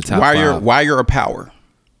up there in the top Wire 5. Wire or Power.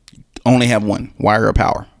 Only have one. Wire or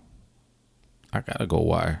Power. I gotta go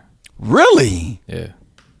Wire. Really? Yeah.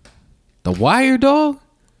 The Wire, dog.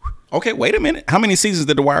 Okay. Wait a minute. How many seasons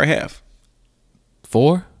did The Wire have?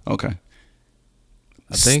 4. Okay.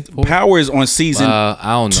 I think 4. Power is on season. I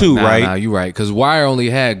don't know. 2, right? Nah, you're right. Because Wire only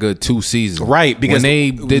had good 2 seasons. Right, because when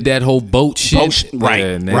they did that whole boat shit. Right. Yeah,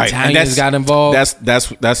 and the right. Italians got involved. That's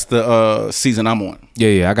the season I'm on.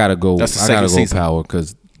 Yeah. I gotta go. That's the I gotta second go season. Power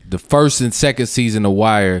because the first and second season of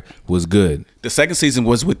Wire was good. The second season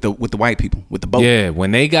was with the white people with the boat. Yeah,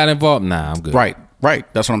 when they got involved, nah, I'm good. Right.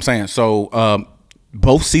 That's what I'm saying. So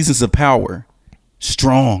both seasons of Power,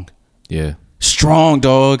 strong, Yeah.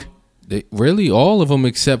 dog. They, really, all of them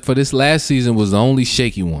except for this last season was the only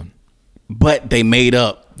shaky one. But they made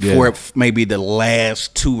up Yeah. for maybe the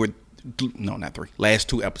last 2 or no, not 3. Last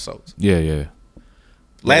 2 episodes. Yeah.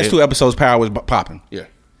 Last 2 episodes, Power was popping. Yeah.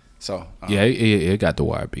 So Yeah, it got the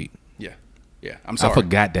Wire beat. yeah. I'm sorry. I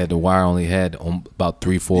forgot that the Wire only had about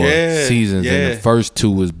 3-4 Yeah, seasons, and yeah. the first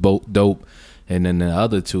 2 was dope, And then the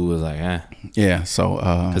other two was like, Yeah, so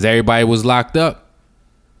because everybody was locked up.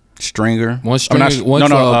 Stringer. Once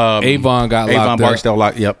Avon got locked up. Barksdale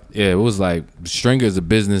locked. Yep. Yeah, it was like Stringer's a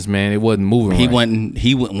businessman. It wasn't moving. He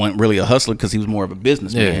right. wasn't really a hustler because he was more of a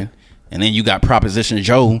businessman. Yeah. And then you got Proposition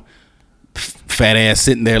Joe, fat ass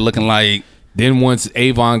sitting there looking like. Then once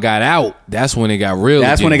Avon got out, that's when it got real.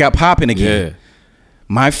 That's when it got popping again. Yeah.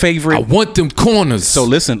 My favorite. I want them corners. So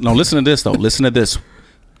listen to this though. Listen to this.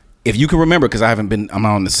 If you can remember, because I'm not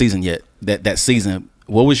on the season yet. That season,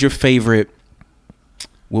 what was your favorite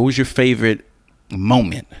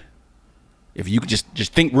moment? If you could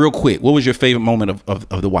just think real quick, what was your favorite moment of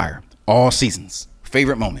The Wire? All seasons.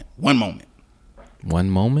 Favorite moment. One moment.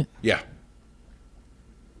 One moment? Yeah.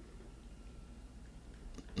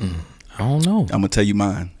 I don't know. I'm gonna tell you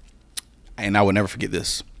mine, and I will never forget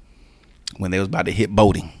this. When they was about to hit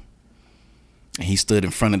Boating, and he stood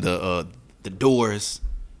in front of the doors,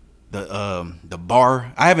 the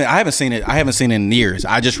bar. I haven't seen it. I haven't seen it in years.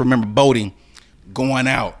 I just remember Boating going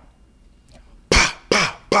out, bah,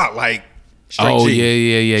 bah, bah, like straight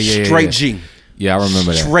G. Yeah. Straight G. Yeah, I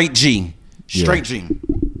remember that. Straight G. Yeah. G.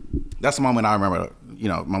 That's the moment I remember. You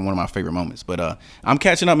know, one of my favorite moments. But I'm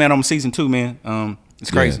catching up, man, on season 2, man. It's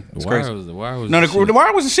crazy. Yeah, it's crazy. The Wire was No, the the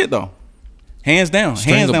Wire was the shit though. Hands down.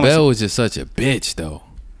 Stringer Bell was just such a bitch though.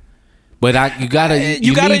 But you gotta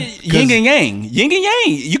yin and yang. Yin and yang.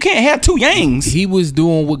 You can't have two yangs. He was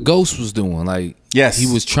doing what Ghost was doing. Like, yes,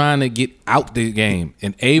 he was trying to get out the game.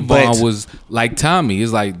 And Avon was like Tommy.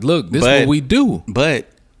 He's like, look, this is what we do. But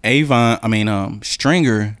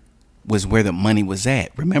Stringer was where the money was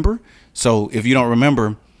at. Remember? So if you don't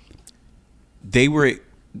remember, they were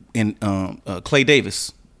in Clay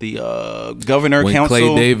Davis, the governor when council.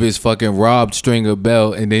 Clay Davis fucking robbed Stringer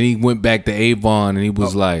Bell, and then he went back to Avon, and he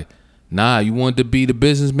was like, nah, you want to be the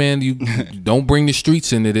businessman, you don't bring the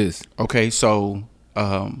streets into this. Okay, so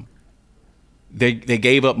they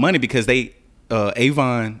gave up money because they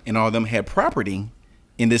Avon and all of them had property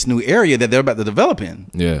in this new area that they're about to develop in.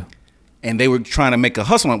 Yeah. And they were trying to make a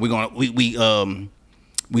hustle. We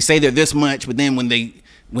say they're this much, but then when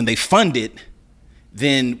they fund it,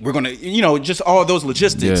 then we're gonna, just all those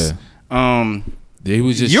logistics. Yeah. He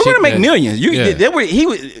was just. You're gonna make millions.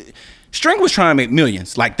 String was trying to make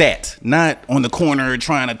millions like that, not on the corner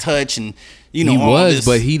trying to touch and he was,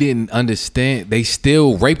 but he didn't understand. They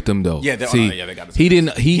still raped him though. Yeah, they got. He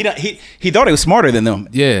didn't. He thought he was smarter than them.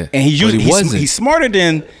 Yeah, and he wasn't. He's smarter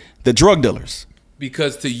than the drug dealers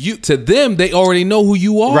because to them they already know who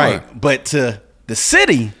you are. Right, but to the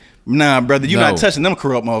city. Nah, brother, you're not touching them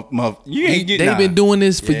corrupt motherfuckers. They've been doing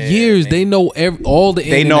this for years. Man. They know all the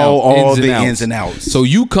ins and outs. So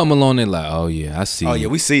you come along and like, oh yeah, I see. Oh yeah,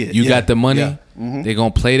 we see it. You got the money. Yeah. Mm-hmm. They're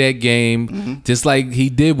gonna play that game just like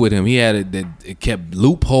he did with him. He had it kept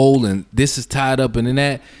loophole and this is tied up and in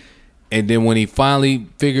that. And then when he finally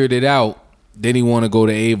figured it out, then he want to go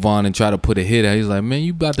to Avon and try to put a hit out. He's like, man,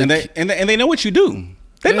 you about to and they know what you do.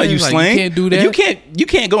 They know you slang. You can't do that. You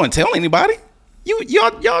can't go and tell anybody. Y'all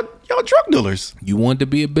drug dealers. You want to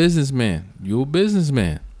be a businessman. You a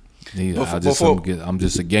businessman. I'm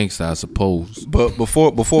just a gangster, I suppose. But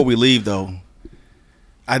before we leave though,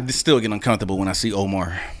 I still get uncomfortable when I see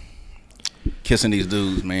Omar kissing these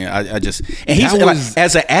dudes, man. I just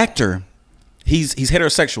as an actor, he's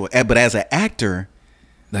heterosexual, but as an actor,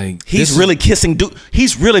 like he's really kissing dude.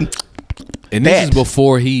 He's really. And this is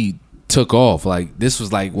before he took off. Like this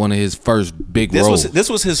was like one of his first big roles. This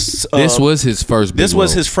was his first big this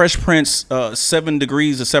was role. his Fresh Prince 7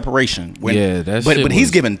 Degrees of Separation. But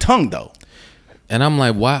he's giving tongue though. And I'm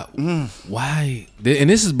like, why? And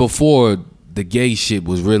this is before the gay shit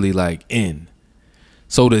was really like in.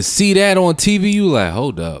 So to see that on TV, you like,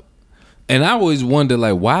 hold up. And I always wonder,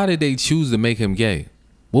 like, why did they choose to make him gay?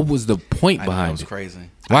 What was the point behind it? It was crazy.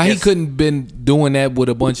 Why he couldn't been doing that with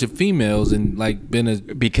a bunch of females and like been a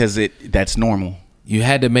because that's normal. You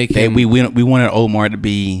had to make him. We wanted Omar to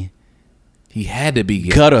be. He had to be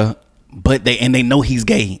gay. Gutter, but they know he's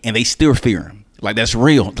gay and they still fear him. Like that's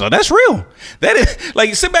real. That's real. That is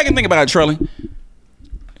like sit back and think about it, Charlie.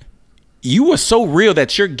 You are so real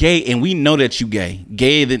that you're gay and we know that you gay.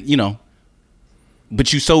 Gay than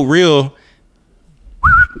but you so real.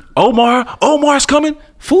 Omar's coming.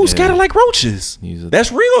 Fools scattered like roaches.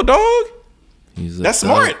 That's real, dog. That's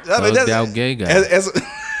smart. Thugged out gay guy. It's a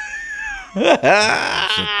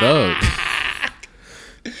thug.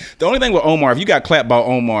 The only thing with Omar, if you got clapped by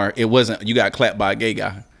Omar, it wasn't you got clapped by a gay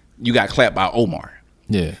guy. You got clapped by Omar.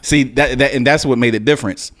 Yeah. See that and that's what made the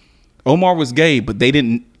difference. Omar was gay, but they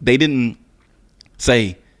didn't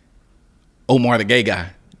say Omar the gay guy.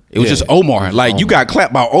 It was just Omar. Like you got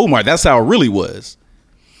clapped by Omar. That's how it really was.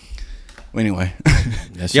 Anyway,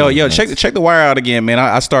 That yo, shit was nuts. check the wire out again, man.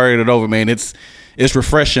 I started it over, man. It's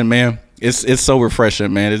refreshing, man. It's so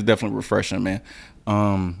refreshing, man. It's definitely refreshing, man.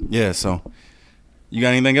 Yeah. So, you got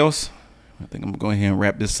anything else? I think I'm gonna go ahead and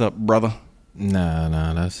wrap this up, brother.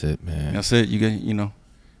 Nah, that's it, man. That's it. You got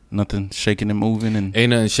nothing shaking and moving, and Ain't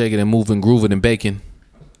nothing shaking and moving, grooving and baking.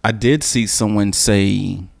 I did see someone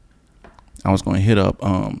say I was gonna hit up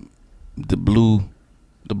the blue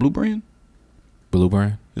brand. Blue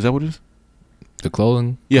brand, Is that what it is? the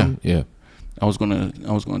clothing. Yeah. Yeah. I was gonna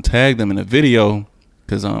tag them in a video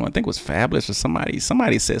because I think it was Fabulous or somebody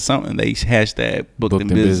said something. They hashtag booked and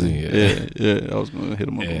busy. Yeah. I was gonna hit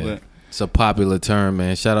them up on that. It's a popular term,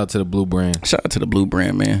 man. Shout out to the Blue brand. Shout out to the blue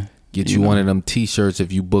brand, man. Get you know. one of them T-shirts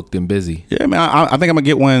if you booked and busy. Yeah, man. I think I'm gonna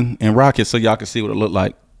get one and rock it so y'all can see what it looked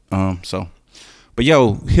like. But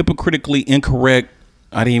yo, hypocritically incorrect.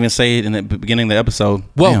 I didn't even say it in the beginning of the episode.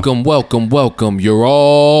 Welcome. You're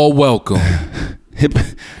all welcome.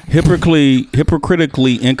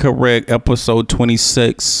 Hypocritically incorrect. Episode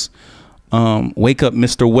 26. Wake up,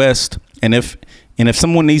 Mr. West. And if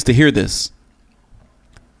someone needs to hear this,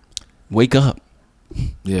 wake up.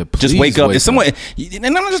 Yeah, please Just wake up. If someone, and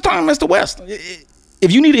I'm not just talking Mr. West.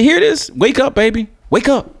 If you need to hear this, wake up, baby. Wake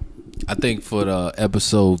up. I think for the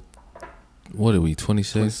episode, what are we,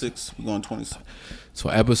 26? 26. We're going 26. So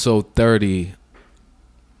episode 30,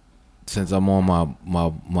 since I'm on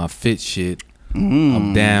my fit shit,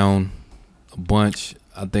 I'm down a bunch.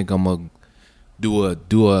 I think I'm gonna do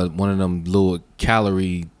a one of them little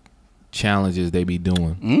calorie challenges they be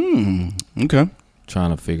doing. Okay.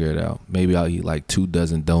 Trying to figure it out. Maybe I'll eat like 2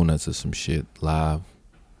 dozen donuts or some shit live.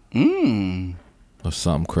 Or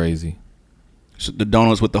something crazy. So the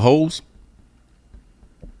donuts with the holes.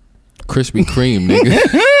 Krispy Kreme, nigga.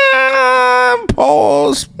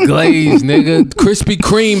 Pause. Glaze, nigga. Krispy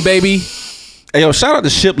Kreme, baby. Hey, yo, shout out to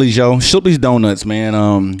Shipley's, yo. Shipley's Donuts,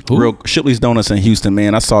 man. Shipley's Donuts in Houston,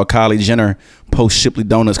 man. I saw Kylie Jenner post Shipley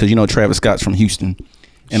Donuts because Travis Scott's from Houston.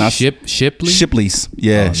 And Shipley? Shipley's.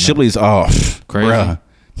 Yeah, no. Shipley's. Oh, Crazy.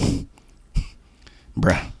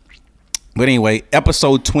 Bruh. But anyway,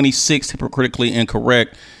 episode 26, Hypocritically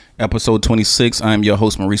Incorrect. Episode 26. I'm your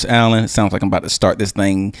host, Maurice Allen. It sounds like I'm about to start this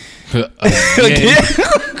thing Again.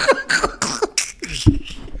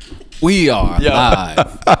 We are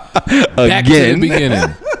live. Back to the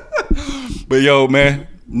beginning. But yo, man,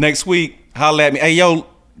 next week, holla at me. Hey, yo,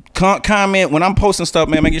 comment when I'm posting stuff,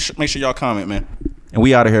 man. Make sure y'all comment, man. And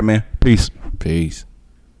we out of here, man. Peace. Peace.